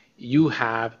is you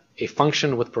have a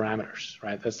function with parameters,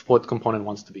 right? That's what component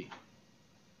wants to be.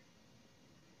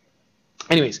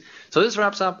 Anyways, so this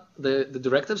wraps up the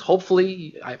directives.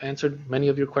 Hopefully, I've answered many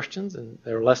of your questions, and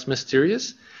they're less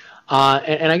mysterious.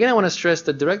 And again, I want to stress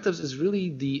that directives is really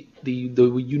the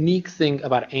unique thing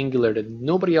about Angular that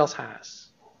nobody else has.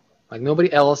 Like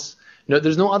nobody else,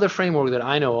 there's no other framework that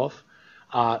I know of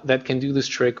that can do this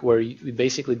trick where it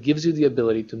basically gives you the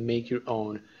ability to make your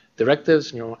own directives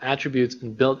and your own attributes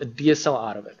and build a DSL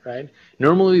out of it, right?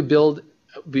 Normally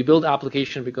we build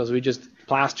application because we just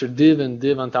plaster div and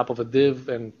div on top of a div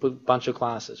and put a bunch of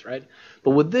classes, right?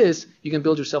 But with this, you can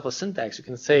build yourself a syntax. You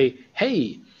can say,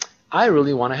 hey, I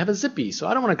really want to have a zippy. So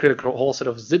I don't want to create a whole set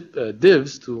of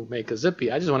divs to make a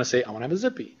zippy. I just want to say I want to have a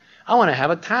zippy. I want to have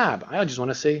a tab. I just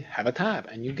want to say have a tab,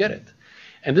 and you get it.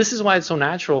 And this is why it's so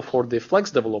natural for the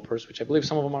Flex developers, which I believe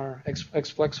some of them are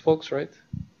ex-Flex folks, right?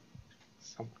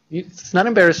 It's not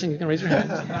embarrassing. You can raise your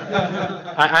hand.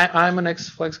 I'm an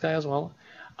ex-Flex guy as well.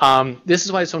 This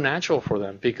is why it's so natural for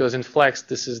them, because in Flex,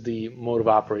 this is the mode of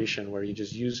operation where you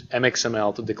just use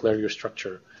mxml to declare your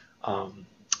structure,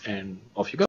 and off you go.